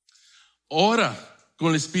 Ahora, con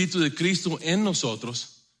el Espíritu de Cristo en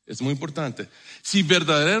nosotros, es muy importante. Si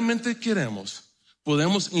verdaderamente queremos,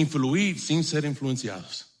 podemos influir sin ser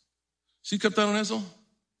influenciados. ¿Sí captaron eso?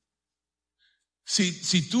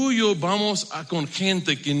 Si tú y yo vamos con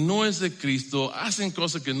gente que no es de Cristo, hacen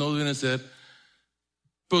cosas que no deben ser.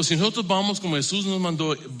 Pero si nosotros vamos como Jesús nos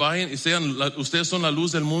mandó, vayan y ustedes son la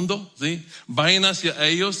luz del mundo, ¿sí? Vayan hacia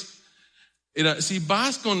ellos. Si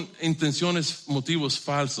vas con intenciones, motivos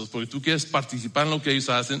falsos, porque tú quieres participar en lo que ellos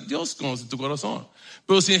hacen, Dios conoce tu corazón.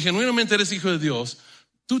 Pero si genuinamente eres hijo de Dios,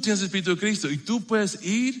 tú tienes el Espíritu de Cristo y tú puedes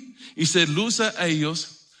ir y ser luz a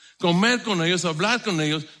ellos, comer con ellos, hablar con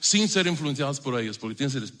ellos, sin ser influenciados por ellos, porque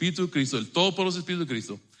tienes el Espíritu de Cristo, el todopoderoso Espíritu de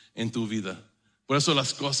Cristo en tu vida. Por eso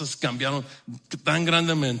las cosas cambiaron tan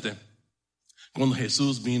grandemente cuando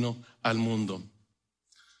Jesús vino al mundo.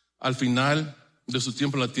 Al final de su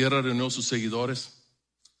tiempo en la tierra reunió a sus seguidores.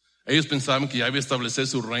 Ellos pensaban que ya iba a establecer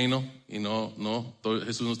su reino y no,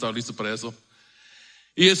 Jesús no estaba listo para eso.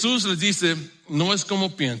 Y Jesús les dice, no es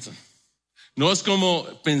como piensan, no es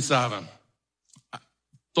como pensaban.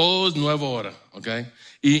 Todo es nuevo ahora, ¿ok?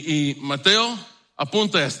 Y Mateo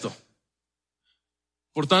apunta esto.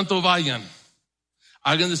 Por tanto, vayan,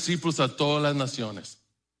 hagan discípulos a todas las naciones.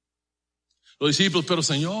 Los discípulos, pero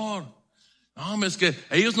Señor, no, es que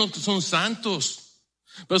ellos no son santos.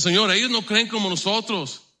 Pero Señor, ellos no creen como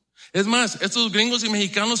nosotros. Es más, estos gringos y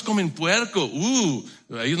mexicanos comen puerco.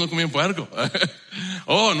 Ellos no comen puerco.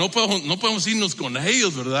 No podemos irnos con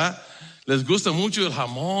ellos, ¿verdad? Les gusta mucho el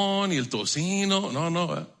jamón y el tocino.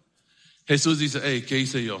 No. Jesús dice, hey, ¿qué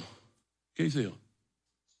hice yo? ¿Qué hice yo?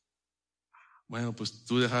 Bueno, pues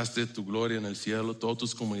tú dejaste tu gloria en el cielo, todas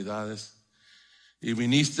tus comunidades, y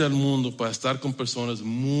viniste al mundo para estar con personas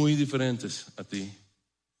muy diferentes a ti,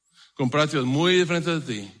 con prácticas muy diferentes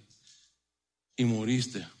de ti, y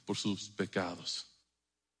moriste por sus pecados.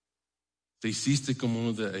 Te hiciste como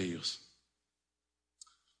uno de ellos.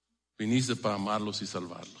 Viniste para amarlos y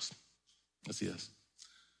salvarlos. Así es.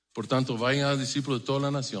 Por tanto, vayan a discípulos de todas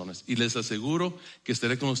las naciones, y les aseguro que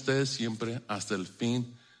estaré con ustedes siempre hasta el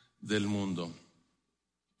fin del mundo.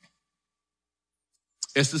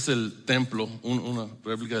 Este es el templo, una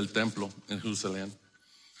réplica del templo en Jerusalén.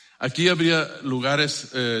 Aquí habría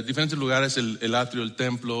lugares, diferentes lugares, el atrio, el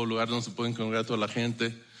templo, lugar donde se pueden congregar toda la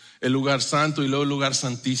gente, el lugar santo y luego el lugar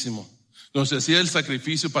santísimo, donde se hacía el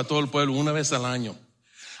sacrificio para todo el pueblo una vez al año.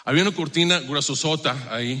 Había una cortina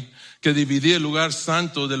gruesosota ahí que dividía el lugar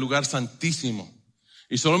santo del lugar santísimo.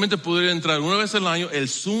 Y solamente podría entrar una vez al año el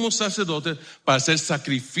sumo sacerdote para hacer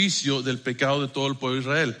sacrificio del pecado de todo el pueblo de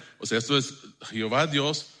Israel. O sea, esto es Jehová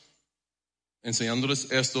Dios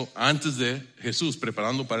enseñándoles esto antes de Jesús,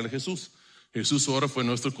 preparando para el Jesús. Jesús ahora fue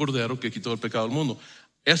nuestro cordero que quitó el pecado del mundo.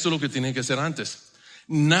 Esto es lo que tenía que hacer antes.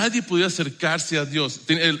 Nadie podía acercarse a Dios.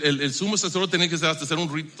 El sumo sacerdote tenía que hacer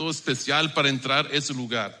un rito especial para entrar a ese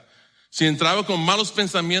lugar. Si entraba con malos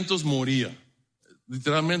pensamientos, moría.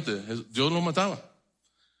 Literalmente, Dios lo mataba.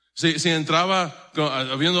 Si entraba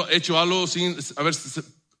habiendo hecho algo sin haber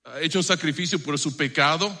hecho un sacrificio por su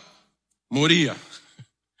pecado, moría.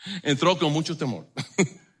 Entró con mucho temor.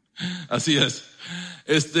 Así es.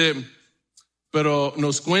 Pero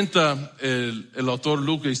nos cuenta el autor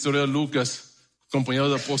Lucas, la historia de Lucas, compañero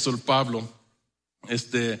del apóstol Pablo,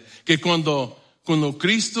 que cuando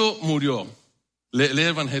Cristo murió, lee el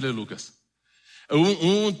Evangelio de Lucas,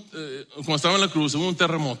 cuando estaba en la cruz, hubo un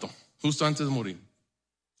terremoto, justo antes de morir.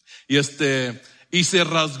 Y se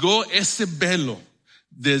rasgó ese velo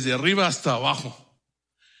desde arriba hasta abajo,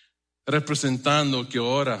 representando que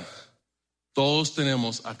ahora todos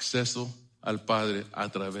tenemos acceso al Padre a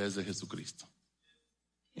través de Jesucristo.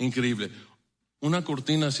 Increíble. Una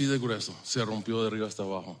cortina así de grueso se rompió de arriba hasta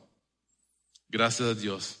abajo. Gracias a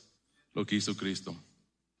Dios, lo que hizo Cristo.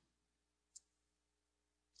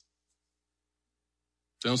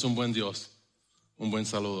 Tenemos un buen Dios, un buen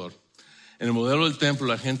Salvador. En el modelo del templo,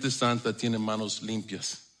 la gente santa tiene manos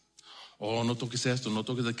limpias. No toques esto, no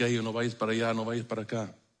toques aquello, no vayas para allá, no vayas para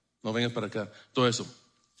acá, no vengas para acá. Todo eso.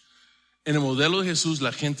 En el modelo de Jesús,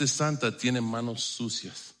 la gente santa tiene manos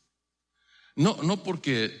sucias. No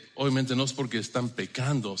porque, obviamente no es porque están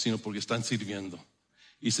pecando, sino porque están sirviendo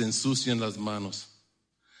y se ensucian las manos.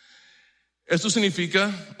 Esto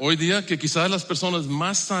significa hoy día que quizás las personas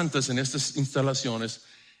más santas en estas instalaciones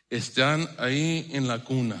están ahí en la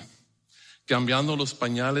cuna, cambiando los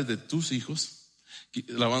pañales de tus hijos,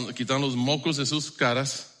 quitando los mocos de sus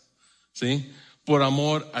caras, ¿sí? Por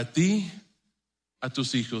amor a ti, a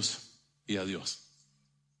tus hijos y a Dios.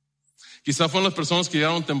 Quizás fueron las personas que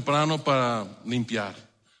llegaron temprano para limpiar,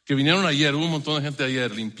 que vinieron ayer, hubo un montón de gente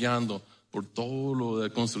ayer limpiando por todo lo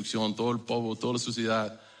de construcción, todo el polvo, toda la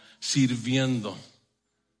suciedad, sirviendo.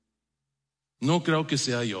 No creo que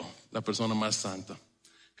sea yo la persona más santa.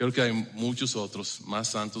 Creo que hay muchos otros más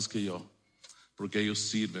santos que yo, porque ellos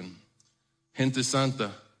sirven. Gente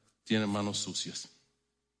santa tiene manos sucias.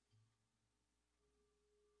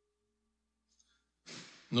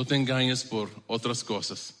 No te engañes por otras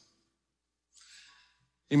cosas.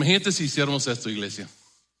 Imagínate si hiciéramos esto, iglesia.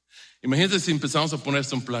 Imagínate si empezamos a poner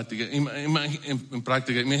esto en práctica.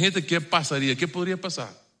 Imagínate qué pasaría, qué podría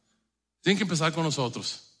pasar. Tiene que empezar con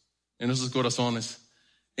nosotros, en nuestros corazones,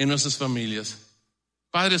 en nuestras familias.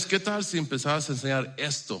 Padres, ¿qué tal si empezabas a enseñar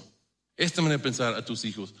esta manera de pensar a tus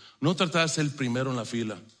hijos? No tratar de ser el primero en la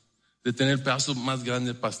fila, de tener el pedazo más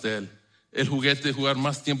grande del pastel, el juguete, jugar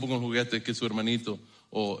más tiempo con el juguete que su hermanito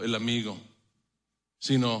o el amigo,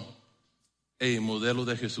 sino modelo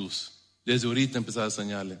de Jesús. Desde ahorita empezar a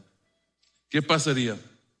enseñarle. ¿Qué pasaría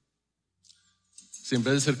si en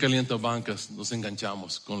vez de ser calientabancas nos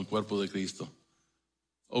enganchamos con el cuerpo de Cristo?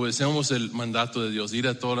 Obedecemos el mandato de Dios, ir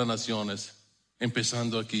a todas las naciones,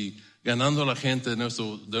 empezando aquí, ganando a la gente de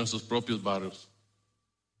nuestros propios barrios.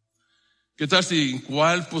 ¿Qué tal si en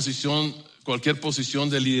cualquier posición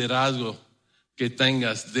de liderazgo que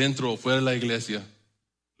tengas dentro o fuera de la iglesia,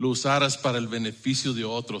 lo usaras para el beneficio de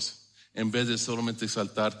otros en vez de solamente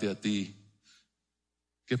exaltarte a ti?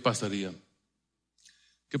 ¿Qué pasaría?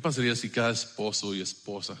 ¿Qué pasaría si cada esposo y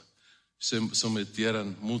esposa se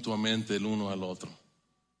sometieran mutuamente el uno al otro?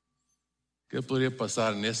 ¿Qué podría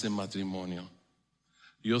pasar en ese matrimonio?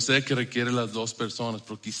 Yo sé que requiere las dos personas,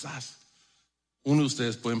 pero quizás uno de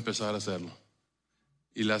ustedes puede empezar a hacerlo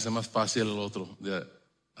y le hace más fácil al otro de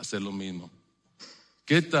hacer lo mismo.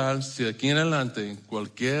 ¿Qué tal si de aquí en adelante, en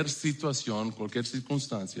cualquier situación, cualquier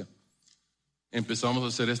circunstancia, empezamos a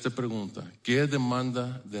hacer esta pregunta? ¿Qué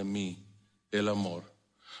demanda de mí el amor?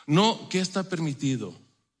 No, ¿qué está permitido?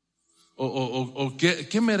 O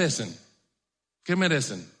 ¿qué merecen? ¿Qué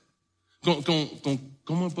merecen?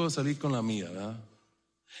 ¿Cómo puedo salir con la mía? ¿Verdad?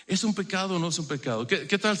 ¿Es un pecado o no es un pecado?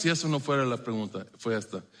 ¿Qué tal si eso no fuera la pregunta? Fue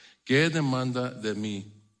esta. ¿Qué demanda de mí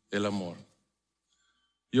el amor?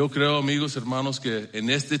 Yo creo, amigos, hermanos, que en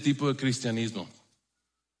este tipo de cristianismo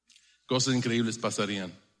cosas increíbles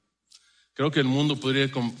pasarían. Creo que el mundo podría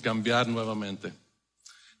cambiar nuevamente.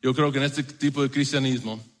 Yo creo que en este tipo de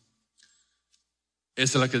cristianismo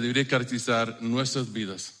es la que debería caracterizar nuestras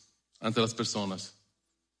vidas ante las personas.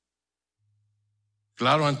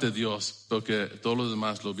 Claro, ante Dios, pero que todos los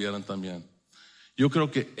demás lo vieran también. Yo creo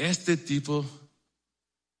que este tipo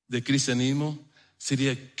de cristianismo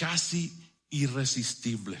sería casi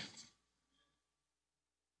irresistible.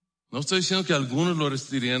 No estoy diciendo que algunos lo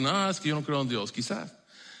resistirían. Es que yo no creo en Dios, quizás.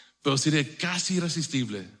 Pero sería casi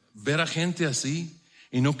irresistible ver a gente así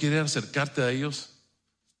y no querer acercarte a ellos.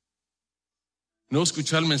 No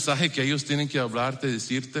escuchar el mensaje que ellos tienen que hablarte,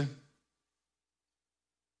 decirte.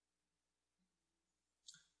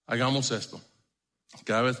 Hagamos esto.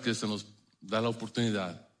 Cada vez que se nos da la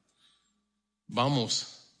oportunidad,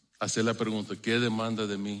 vamos a hacer la pregunta: ¿qué demanda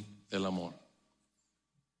de mí el amor?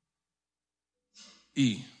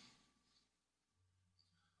 Y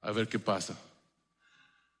a ver qué pasa.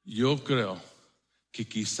 Yo creo que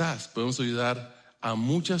quizás podemos ayudar a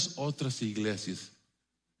muchas otras iglesias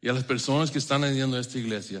y a las personas que están añadiendo a esta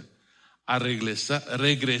iglesia a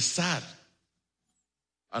regresar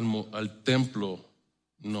al templo,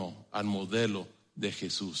 no, al modelo de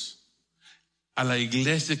Jesús, a la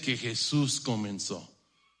iglesia que Jesús comenzó,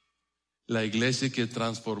 la iglesia que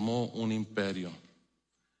transformó un imperio.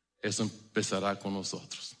 Eso empezará con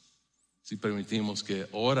nosotros, si permitimos que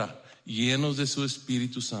ahora, llenos de su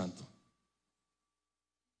Espíritu Santo,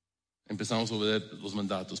 empezamos a obedecer los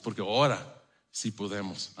mandatos, porque ahora sí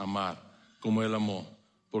podemos amar como Él amó,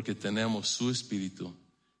 porque tenemos su Espíritu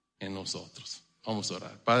en nosotros. Vamos a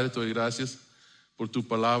orar. Padre, te doy gracias por tu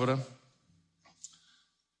palabra.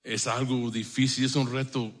 Es algo difícil, es un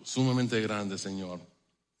reto sumamente grande, Señor,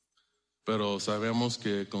 pero sabemos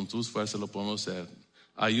que con tus fuerzas lo podemos hacer.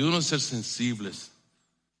 Ayúdanos a ser sensibles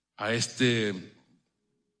a este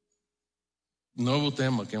nuevo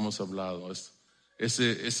tema que hemos hablado,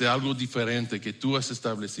 ese algo diferente que tú has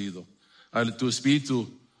establecido, tu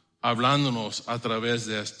Espíritu hablándonos a través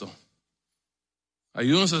de esto.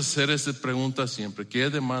 Ayúdanos a hacer esa pregunta siempre: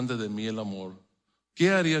 ¿qué demanda de mí el amor? ¿Qué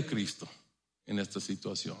haría Cristo en esta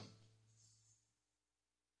situación?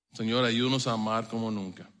 Señor, ayúdanos a amar como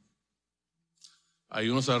nunca.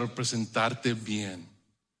 Ayúdanos a representarte bien.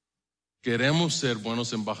 Queremos ser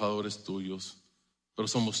buenos embajadores tuyos, pero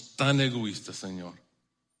somos tan egoístas, Señor.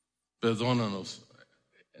 Perdónanos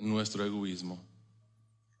nuestro egoísmo.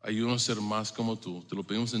 Ayúdanos a ser más como tú. Te lo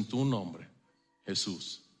pedimos en tu nombre,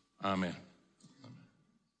 Jesús. Amén.